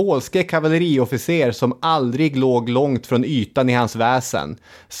 Den polske kavalleriofficer som aldrig låg långt från ytan i hans väsen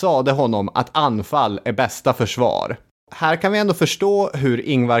sade honom att anfall är bästa försvar. Här kan vi ändå förstå hur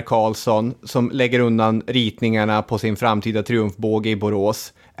Ingvar Carlsson, som lägger undan ritningarna på sin framtida triumfbåge i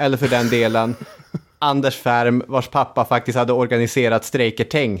Borås, eller för den delen Anders Färm, vars pappa faktiskt hade organiserat strejker,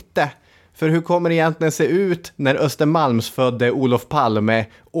 tänkte. För hur kommer det egentligen se ut när Östermalmsfödde Olof Palme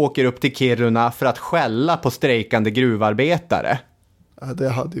åker upp till Kiruna för att skälla på strejkande gruvarbetare?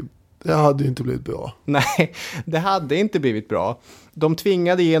 Det hade inte blivit bra. Nej, det hade inte blivit bra. De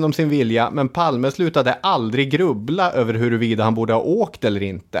tvingade igenom sin vilja, men Palme slutade aldrig grubbla över huruvida han borde ha åkt eller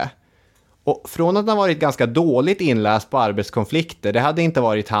inte. Och från att han varit ganska dåligt inläst på arbetskonflikter, det hade inte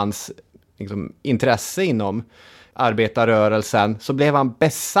varit hans intresse inom arbetarrörelsen, så blev han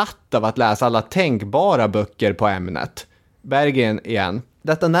besatt av att läsa alla tänkbara böcker på ämnet. Berggren igen.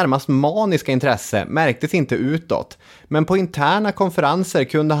 Detta närmast maniska intresse märktes inte utåt, men på interna konferenser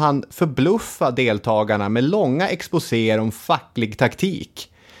kunde han förbluffa deltagarna med långa exposéer om facklig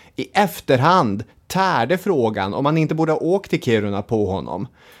taktik. I efterhand tärde frågan om han inte borde ha åkt till Kiruna på honom.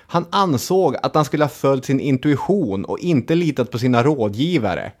 Han ansåg att han skulle ha följt sin intuition och inte litat på sina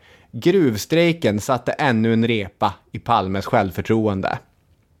rådgivare. Gruvstrejken satte ännu en repa i Palmes självförtroende.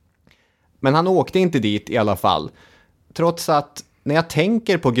 Men han åkte inte dit i alla fall, trots att när jag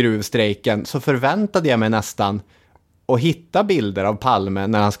tänker på gruvstrejken så förväntade jag mig nästan att hitta bilder av Palme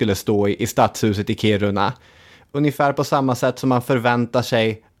när han skulle stå i stadshuset i Kiruna. Ungefär på samma sätt som man förväntar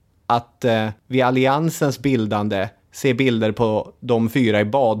sig att vid alliansens bildande se bilder på de 4 i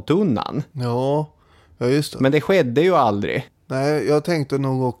badtunnan. Ja, just det. Men det skedde ju aldrig. Nej, jag tänkte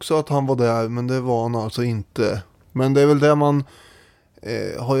nog också att han var där, men det var han alltså inte. Men det är väl det man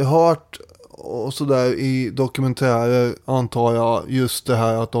har ju hört och sådär i dokumentärer, antar jag, just det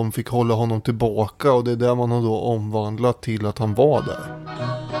här att de fick hålla honom tillbaka, och det är där man har då omvandlat till att han var där.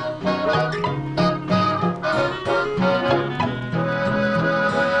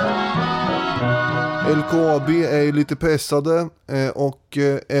 LKAB är lite pressade och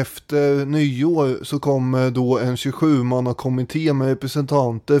efter nyår så kommer då en 27-mannakommitté med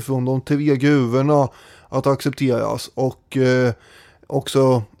representanter från de 3 gruvorna att accepteras, och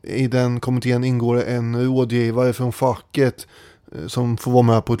också i den kommittén ingår en rådgivare från facket som får vara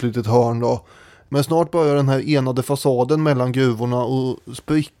med på ett litet hörn då. Men snart börjar den här enade fasaden mellan gruvorna och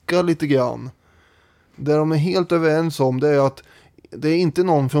spricka lite grann. Det de är helt överens om, det är att det är inte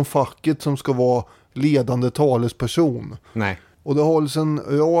någon från facket som ska vara ledande talesperson. Nej. Och det hålls en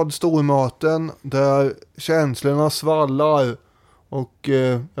rad stormöten där känslorna svallar. Och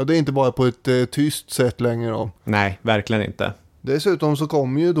det är inte bara på ett tyst sätt längre då. Nej, verkligen inte. Dessutom så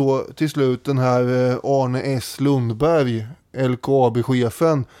kommer ju då till slut den här Arne S. Lundberg,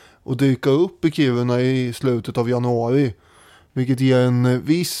 LKAB-chefen, och dyka upp i Kiruna i slutet av januari. Vilket ger en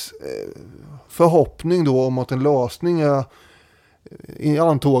viss förhoppning då om att en lösning är i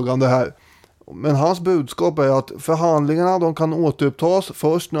antågande här. Men hans budskap är att förhandlingarna de kan återupptas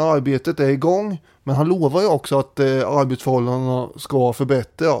först när arbetet är igång. Men han lovar ju också att arbetsförhållandena ska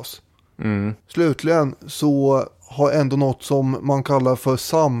förbättras. Slutligen så har ändå något som man kallar för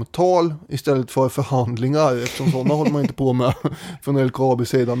samtal istället för förhandlingar, eftersom sådana håller man inte på med från LKABs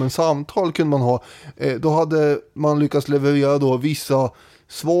sida, men samtal kunde man ha. Då hade man lyckats leverera då vissa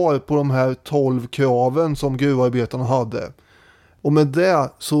svar på de här 12 kraven som gruvarbetarna hade. Och med det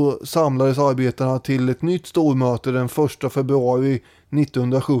så samlades arbetarna till ett nytt stormöte den 1 februari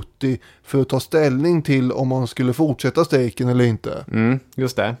 1970 för att ta ställning till om man skulle fortsätta strejken eller inte.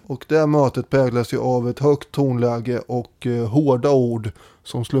 Just det. Och det mötet präglas ju av ett högt tonläge och hårda ord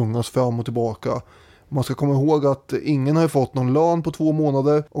som slungas fram och tillbaka. Man ska komma ihåg att ingen har fått någon lön på 2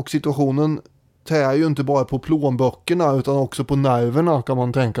 månader och situationen tär ju inte bara på plånböckerna utan också på nerverna kan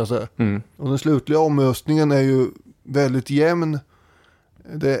man tänka sig. Och den slutliga omröstningen är ju väldigt jämn.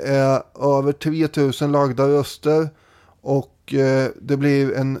 Det är över 3000 lagda röster och det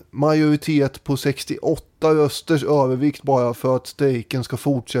blir en majoritet på 68 rösters övervikt bara för att strejken ska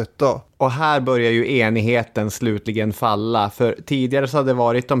fortsätta. Och här börjar ju enigheten slutligen falla, för tidigare så hade det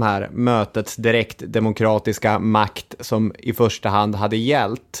varit de här mötets direkt demokratiska makt som i första hand hade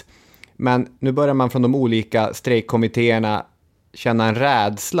gällt. Men nu börjar man från de olika strejkkommittéerna känna en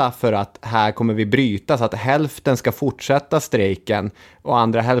rädsla för att här kommer vi bryta, så att hälften ska fortsätta strejken och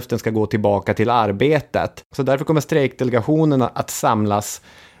andra hälften ska gå tillbaka till arbetet. Så därför kommer strejkdelegationerna att samlas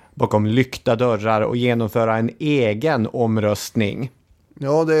bakom lyckta dörrar och genomföra en egen omröstning.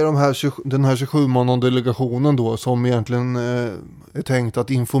 Ja, det är den här 27-manna-delegationen då som egentligen är tänkt att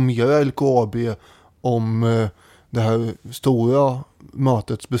informera LKAB om det här stora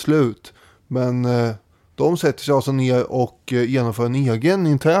mötets beslut. Men de sätter sig alltså ner och genomför en egen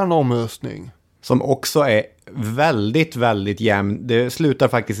intern omröstning. Som också är väldigt, väldigt jämn. Det slutar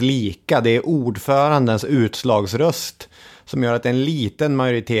faktiskt lika. Det är ordförandens utslagsröst som gör att en liten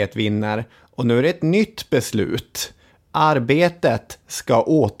majoritet vinner. Och nu är det ett nytt beslut. Arbetet ska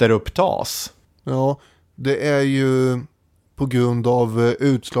återupptas. Ja, det är ju på grund av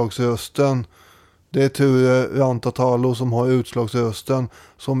utslagsrösten. Det är Ture Rantatalo som har utslagsrösten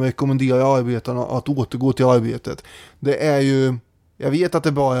som rekommenderar arbetarna att återgå till arbetet. Det är ju, jag vet att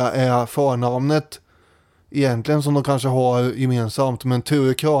det bara är förnamnet egentligen som de kanske har gemensamt, men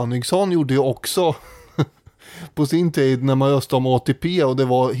Ture Kraniksson gjorde ju också på sin tid när man röstade om ATP och det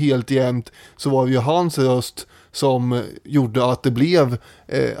var helt jämnt, så var det ju hans röst som gjorde att det blev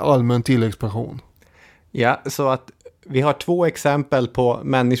allmän tilläggspension. Ja, så att vi har 2 exempel på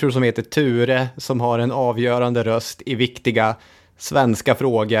människor som heter Ture som har en avgörande röst i viktiga svenska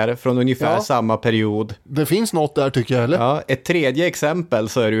frågor från ungefär samma period. Det finns något där tycker jag, eller? Ja, ett tredje exempel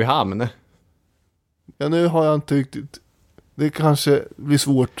så är du i hamn. Ja, nu har jag inte riktigt. Det kanske blir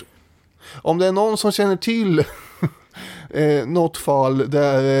svårt. Om det är någon som känner till något fall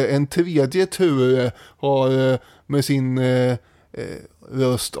där en tredje Ture har med sin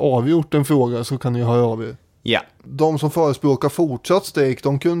röst avgjort en fråga, så kan ni höra av er. Ja. De som förespråkar fortsatt strejk,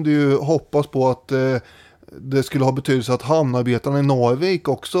 de kunde ju hoppas på att det skulle ha betydelse att hamnarbetarna i Narvik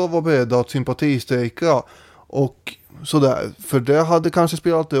också var beredda att sympatistrejka och sådär. För det hade kanske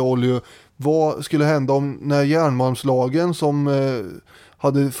spelat roll ju. Vad skulle hända om när järnmalmslagen som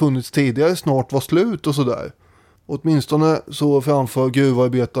hade funnits tidigare snart var slut och sådär. Åtminstone så framför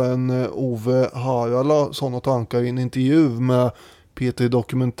gruvarbetaren Ove Harala sådana tankar i en intervju med P3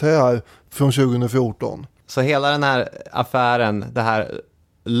 Dokumentär från 2014. Så hela den här affären, det här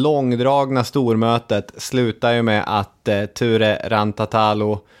långdragna stormötet slutar ju med att Ture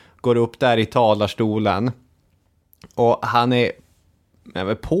Rantatalo går upp där i talarstolen och han är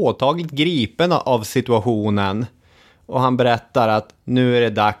påtagligt gripen av situationen och han berättar att nu är det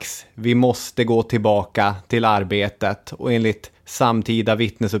dags, vi måste gå tillbaka till arbetet, och enligt samtida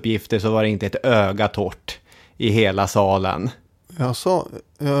vittnesuppgifter så var det inte ett öga torrt i hela salen. Jag sa,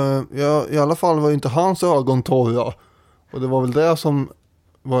 i alla fall var inte hans ögon torra. Och det var väl det som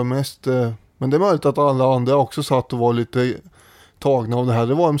var mest. Men det är möjligt att alla andra också satt och var lite tagna av det här.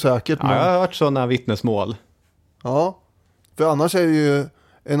 Det var de säkert. Ja, jag har hört sådana vittnesmål. Ja, för annars är det ju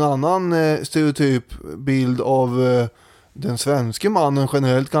en annan stereotyp bild av den svenska mannen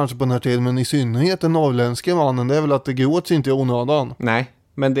generellt kanske på den här tiden. Men i synnerhet den norrländska mannen. Det är väl att det gråts inte i onödan. Nej,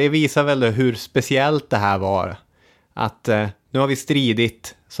 men det visar väl hur speciellt det här var. Att nu har vi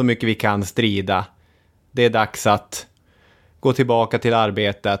stridit så mycket vi kan strida. Det är dags att gå tillbaka till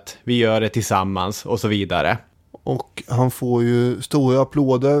arbetet. Vi gör det tillsammans och så vidare. Och han får ju stora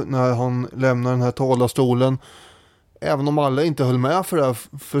applåder när han lämnar den här talarstolen. Även om alla inte höll med för det här,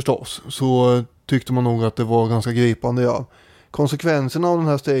 förstås, så tyckte man nog att det var ganska gripande. Ja. konsekvenserna av den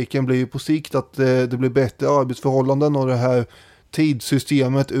här strejken blir ju på sikt att det blir bättre arbetsförhållanden och det här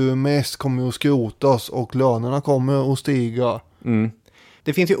tidssystemet UMS kommer att skrotas och lönerna kommer att stiga. Mm.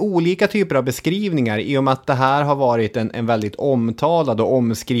 Det finns ju olika typer av beskrivningar i och med att det här har varit en väldigt omtalad och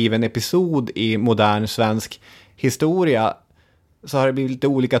omskriven episod i modern svensk historia, så har det blivit lite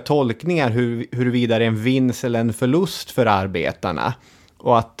olika tolkningar huruvida det är en vinst eller en förlust för arbetarna.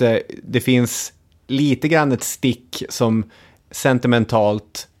 Och att det finns lite grann ett stick som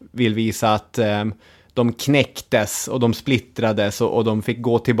sentimentalt vill visa att de knäcktes och de splittrades och de fick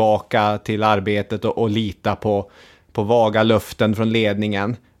gå tillbaka till arbetet och lita på vaga löften från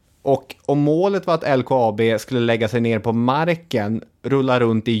ledningen. Och om målet var att LKAB skulle lägga sig ner på marken, rulla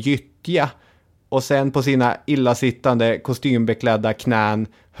runt i gyttja och sen på sina illasittande kostymbeklädda knän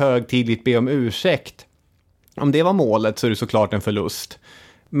högtidligt be om ursäkt. Om det var målet så är det såklart en förlust.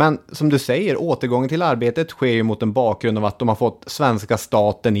 Men som du säger, återgången till arbetet sker ju mot en bakgrund av att de har fått svenska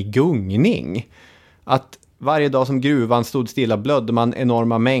staten i gungning. Att varje dag som gruvan stod stilla blödde man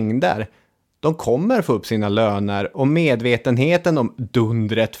enorma mängder. De kommer få upp sina löner och medvetenheten om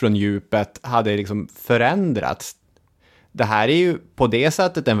dundret från djupet hade liksom förändrats. Det här är ju på det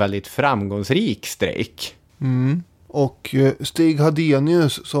sättet en väldigt framgångsrik strejk. Mm. Och Stig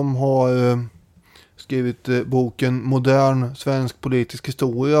Hadenius som har skrivit boken Modern svensk politisk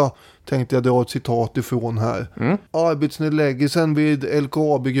historia tänkte jag dra ett citat ifrån här. Arbetsnedläggelsen vid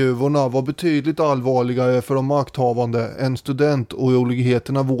LKAB-gruvorna var betydligt allvarligare för de makthavande än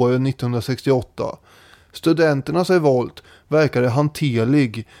studentoroligheterna våren 1968. Studenternas revolt verkade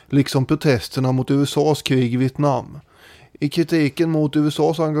hanterlig, liksom protesterna mot USAs krig i Vietnam. I kritiken mot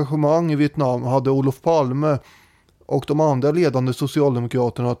USAs engagemang i Vietnam hade Olof Palme och de andra ledande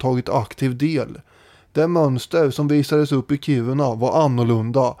socialdemokraterna tagit aktiv del. Det mönster som visades upp i Kiruna var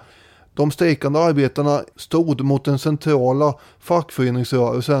annorlunda. De strejkande arbetarna stod mot den centrala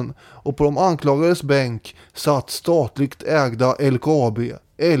fackföreningsrörelsen och på de anklagades bänk satt statligt ägda LKAB,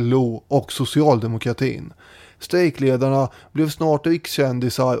 LO och socialdemokratin. Strejkledarna blev snart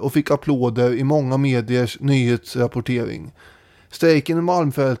rikskändisar och fick applåder i många mediers nyhetsrapportering. Strejken i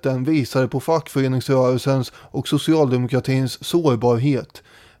Malmfälten visade på fackföreningsrörelsens och socialdemokratins sårbarhet.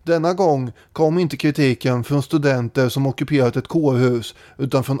 Denna gång kom inte kritiken från studenter som ockuperat ett kårhus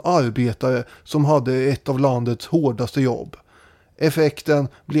utan från arbetare som hade ett av landets hårdaste jobb. Effekten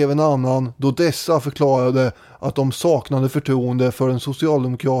blev en annan då dessa förklarade att de saknade förtroende för den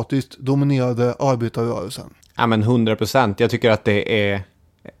socialdemokratiskt dominerade arbetarrörelsen. Ja men 100%. Jag tycker att det är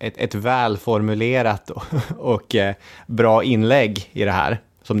ett välformulerat och bra inlägg i det här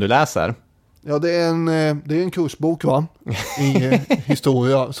som du läser. Ja, det är en kursbok va? I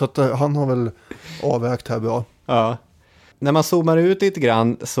historia, så att han har väl avvägt här bra. Ja. När man zoomar ut lite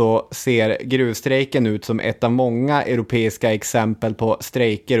grann så ser gruvstrejken ut som ett av många europeiska exempel på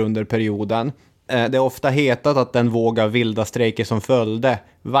strejker under perioden. Det är ofta hetat att den våg av vilda strejker som följde,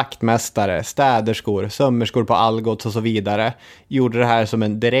 vaktmästare, städerskor, sömmerskor på Algots och så vidare, gjorde det här som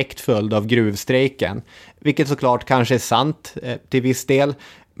en direkt följd av gruvstrejken. Vilket såklart kanske är sant till viss del,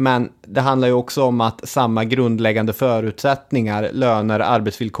 men det handlar ju också om att samma grundläggande förutsättningar, löner,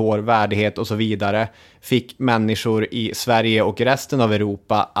 arbetsvillkor, värdighet och så vidare fick människor i Sverige och resten av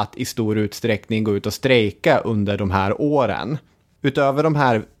Europa att i stor utsträckning gå ut och strejka under de här åren. Utöver de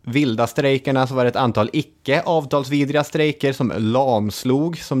här vilda strejkerna så var det ett antal icke-avtalsvidriga strejker som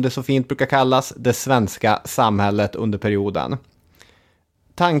lamslog, som det så fint brukar kallas, det svenska samhället under perioden.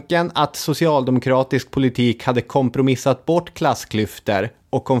 Tanken att socialdemokratisk politik hade kompromissat bort klassklyftor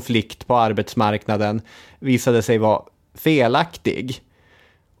och konflikt på arbetsmarknaden visade sig vara felaktig.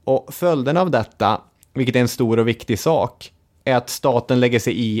 Och följden av detta, vilket är en stor och viktig sak, är att staten lägger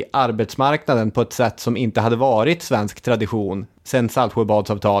sig i arbetsmarknaden på ett sätt som inte hade varit svensk tradition sedan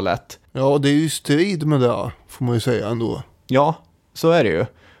Saltsjöbadsavtalet. Ja, det är ju strid med det, får man ju säga ändå. Ja, så är det ju.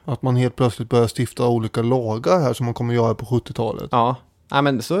 Att man helt plötsligt börjar stifta olika lagar här som man kommer göra på 70-talet. Ja,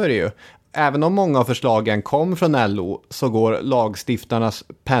 men så är det ju. Även om många av förslagen kom från LO så går lagstiftarnas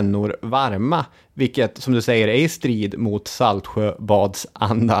pennor varma, vilket som du säger är i strid mot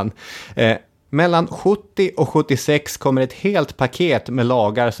Saltsjöbadsandan. Mellan 70 och 76 kommer ett helt paket med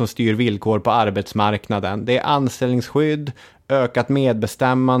lagar som styr villkor på arbetsmarknaden. Det är anställningsskydd, ökat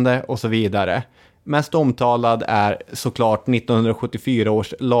medbestämmande och så vidare. Mest omtalad är såklart 1974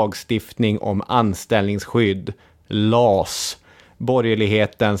 års lagstiftning om anställningsskydd, LAS.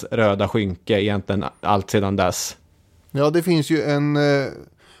 Borgerlighetens röda skynke egentligen allt sedan dess. Ja, det finns ju en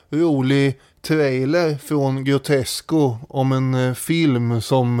rolig trailer från Grotesco om en film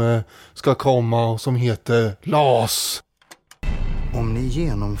som ska komma och som heter LAS. Om ni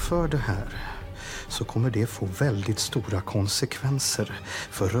genomför det här så kommer det få väldigt stora konsekvenser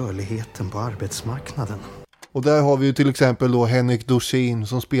för rörligheten på arbetsmarknaden. Och där har vi ju till exempel då Henrik Dorsin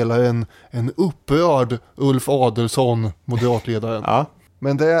som spelar en upprörd Ulf Adelsohn, moderatledaren. Ja.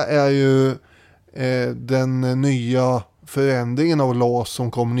 Men det är ju den nya förändringen av LAS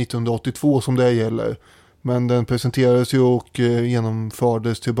som kom 1982 som det gäller. Men den presenterades ju och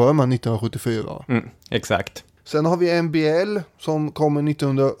genomfördes till början med 1974. Exakt. Sen har vi MBL som kommer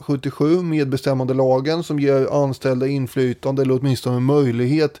 1977, medbestämmandelagen som ger anställda inflytande eller åtminstone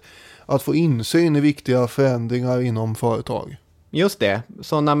möjlighet att få insyn i viktiga förändringar inom företag. Just det,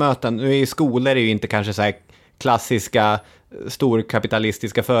 sådana möten. Nu i skolor är ju inte kanske så här klassiska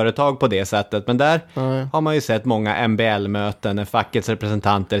storkapitalistiska företag på det sättet, men där har man ju sett många MBL-möten när fackets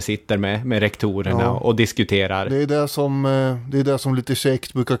representanter sitter med rektorerna och diskuterar. Det är det som lite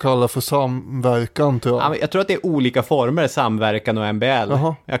käckt brukar kalla för samverkan, tror jag. Jag tror att det är olika former, samverkan och MBL.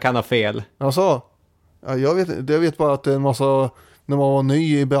 Jaha. Jag kan ha fel. Alltså, jag vet bara att det är en massa, när man var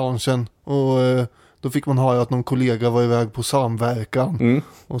ny i branschen och då fick man höra att någon kollega var iväg på samverkan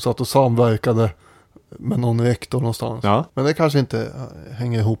och satt och samverkade med någon rektor någonstans. Ja. Men det kanske inte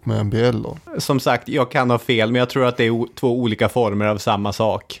hänger ihop med MBL då. Som sagt, jag kan ha fel, men jag tror att det är två olika former av samma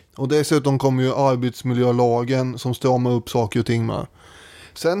sak. Och dessutom kommer ju arbetsmiljölagen som stramar upp saker och ting med.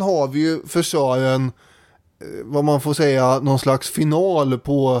 Sen har vi ju försören, vad man får säga, någon slags final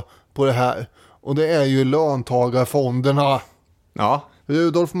på det här. Och det är ju löntagarfonderna. Ja.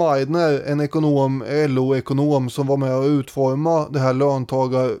 Rudolf Meidner, en LO-ekonom som var med och utforma det här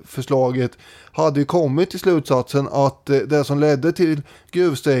löntagarförslaget, hade ju kommit till slutsatsen att det som ledde till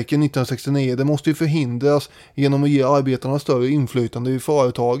gruvstrejken 1969, det måste ju förhindras genom att ge arbetarna större inflytande i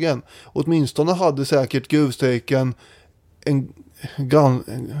företagen. Åtminstone hade säkert gruvstrejken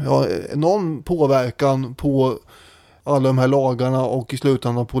någon påverkan på alla de här lagarna, och i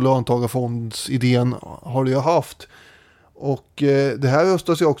slutändan på löntagarfondsidén har det ju haft. Och det här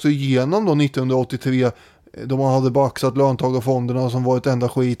röstas ju också igenom då 1983, då man hade baxat löntagarfonderna som var ett enda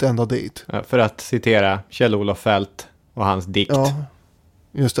skit, ända dit. Ja, för att citera Kjell-Olof Feldt och hans dikt. Ja,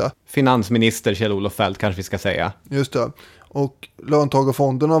 just det. Finansminister Kjell-Olof Feldt kanske vi ska säga. Just det. Och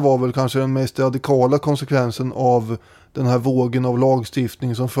löntagarfonderna var väl kanske den mest radikala konsekvensen av den här vågen av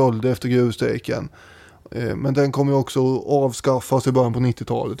lagstiftning som följde efter gruvstrejken. Men den kommer ju också avskaffas i början på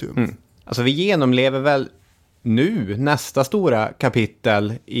 90-talet ju. Alltså vi genomlever väl nu nästa stora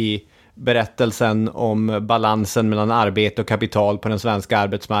kapitel i berättelsen om balansen mellan arbete och kapital på den svenska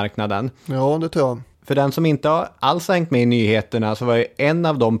arbetsmarknaden. Ja, det tror jag. För den som inte alls hängt med i nyheterna, så var ju en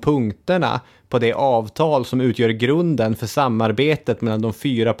av de punkterna på det avtal som utgör grunden för samarbetet mellan de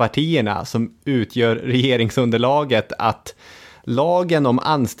 4 partierna som utgör regeringsunderlaget att lagen om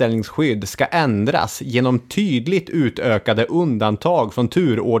anställningsskydd ska ändras genom tydligt utökade undantag från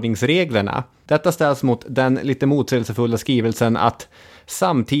turordningsreglerna. Detta ställs mot den lite motsägelsefulla skrivelsen att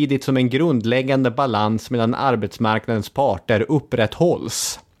samtidigt som en grundläggande balans mellan arbetsmarknadens parter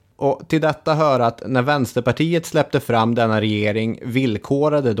upprätthålls. Och till detta hör att när Vänsterpartiet släppte fram denna regering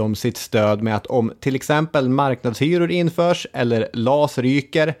villkorade de sitt stöd med att om till exempel marknadshyror införs eller LAS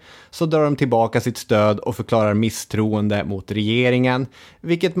ryker, så drar de tillbaka sitt stöd och förklarar misstroende mot regeringen,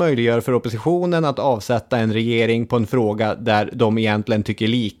 vilket möjliggör för oppositionen att avsätta en regering på en fråga där de egentligen tycker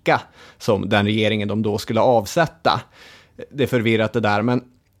lika som den regeringen de då skulle avsätta. Det är förvirrat det där, men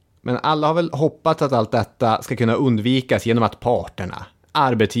alla har väl hoppats att allt detta ska kunna undvikas genom att parterna,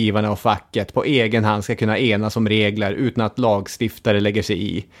 arbetsgivarna och facket på egen hand ska kunna enas om regler utan att lagstiftare lägger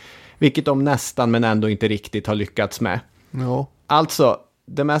sig i. Vilket de nästan men ändå inte riktigt har lyckats med. Ja. Alltså,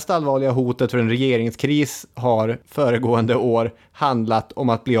 det mest allvarliga hotet för en regeringskris har föregående år handlat om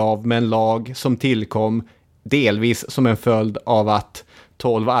att bli av med en lag som tillkom delvis som en följd av att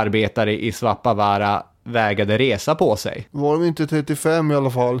 12 arbetare i Svappavaara vägade resa på sig. Var de inte 35 i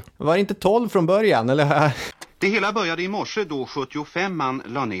alla fall? Var det inte 12 från början, eller? Det hela började i morse då 75 man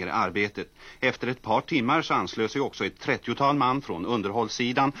la ner arbetet. Efter ett par timmar så anslöt sig också ett 30-tal man från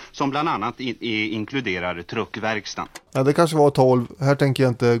underhållssidan som bland annat inkluderar truckverkstan. Ja, det kanske var 12. Här tänker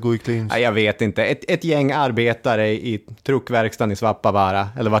jag inte gå i cleans. Ja, jag vet inte. Ett gäng arbetare i truckverkstan i Svappavaara,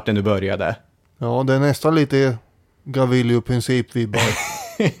 eller vart det nu började. Ja, det är nästan lite Gavilio-princip-vibbar.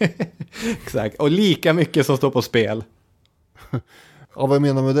 Exakt, och lika mycket som står på spel. Ja, vad jag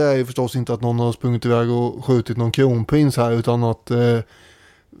menar med det är ju förstås inte att någon har sprungit iväg och skjutit någon kronprins här, utan att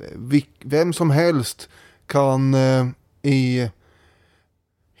vem som helst kan i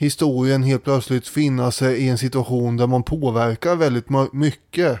historien helt plötsligt finna sig i en situation där man påverkar väldigt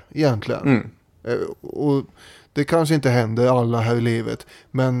mycket egentligen. Och det kanske inte händer alla här i livet,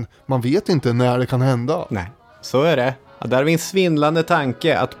 men man vet inte när det kan hända. Nej, så är det. Ja, där har vi en svindlande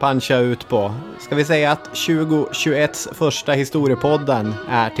tanke att puncha ut på. Ska vi säga att 2021s första historiepodden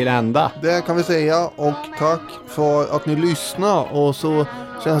är till ända? Det kan vi säga, och tack för att ni lyssnar, och så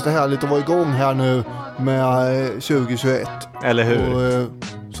känns det härligt att vara igång här nu med 2021. Eller hur?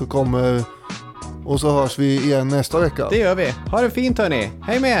 Och så hörs vi igen nästa vecka. Det gör vi. Ha det fint hörni.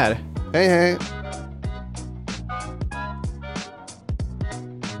 Hej med er. Hej hej.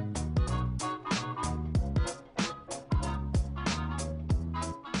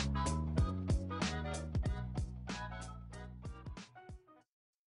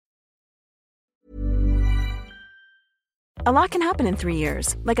 A lot can happen in 3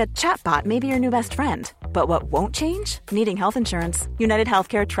 years, like a chatbot may be your new best friend. But what won't change? Needing health insurance. United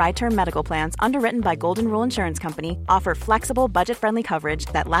Healthcare Tri-Term Medical Plans, underwritten by Golden Rule Insurance Company, offer flexible, budget-friendly coverage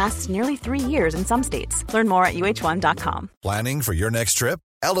that lasts nearly 3 years in some states. Learn more at uh1.com. Planning for your next trip?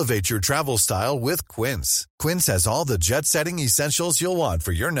 Elevate your travel style with Quince. Quince has all the jet-setting essentials you'll want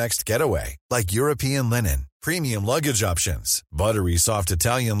for your next getaway, like European linen, premium luggage options, buttery soft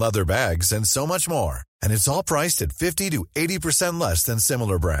Italian leather bags, and so much more. And it's all priced at 50 to 80% less than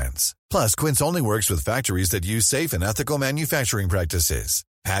similar brands. Plus, Quince only works with factories that use safe and ethical manufacturing practices.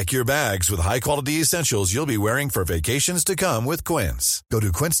 Pack your bags with high-quality essentials you'll be wearing for vacations to come with Quince. Go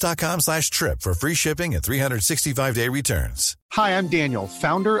to quince.com/trip for free shipping and 365-day returns. Hi, I'm Daniel,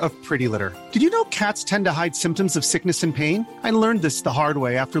 founder of Pretty Litter. Did you know cats tend to hide symptoms of sickness and pain? I learned this the hard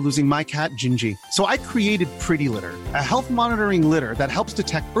way after losing my cat, Gingy. So I created Pretty Litter, a health monitoring litter that helps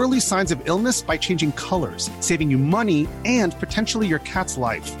detect early signs of illness by changing colors, saving you money and potentially your cat's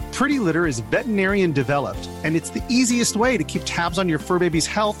life. Pretty Litter is veterinarian developed, and it's the easiest way to keep tabs on your fur baby's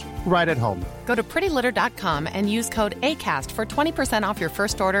health right at home. Go to prettylitter.com and use code ACAST for 20% off your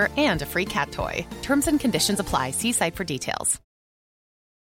first order and a free cat toy. Terms and conditions apply. See site for details.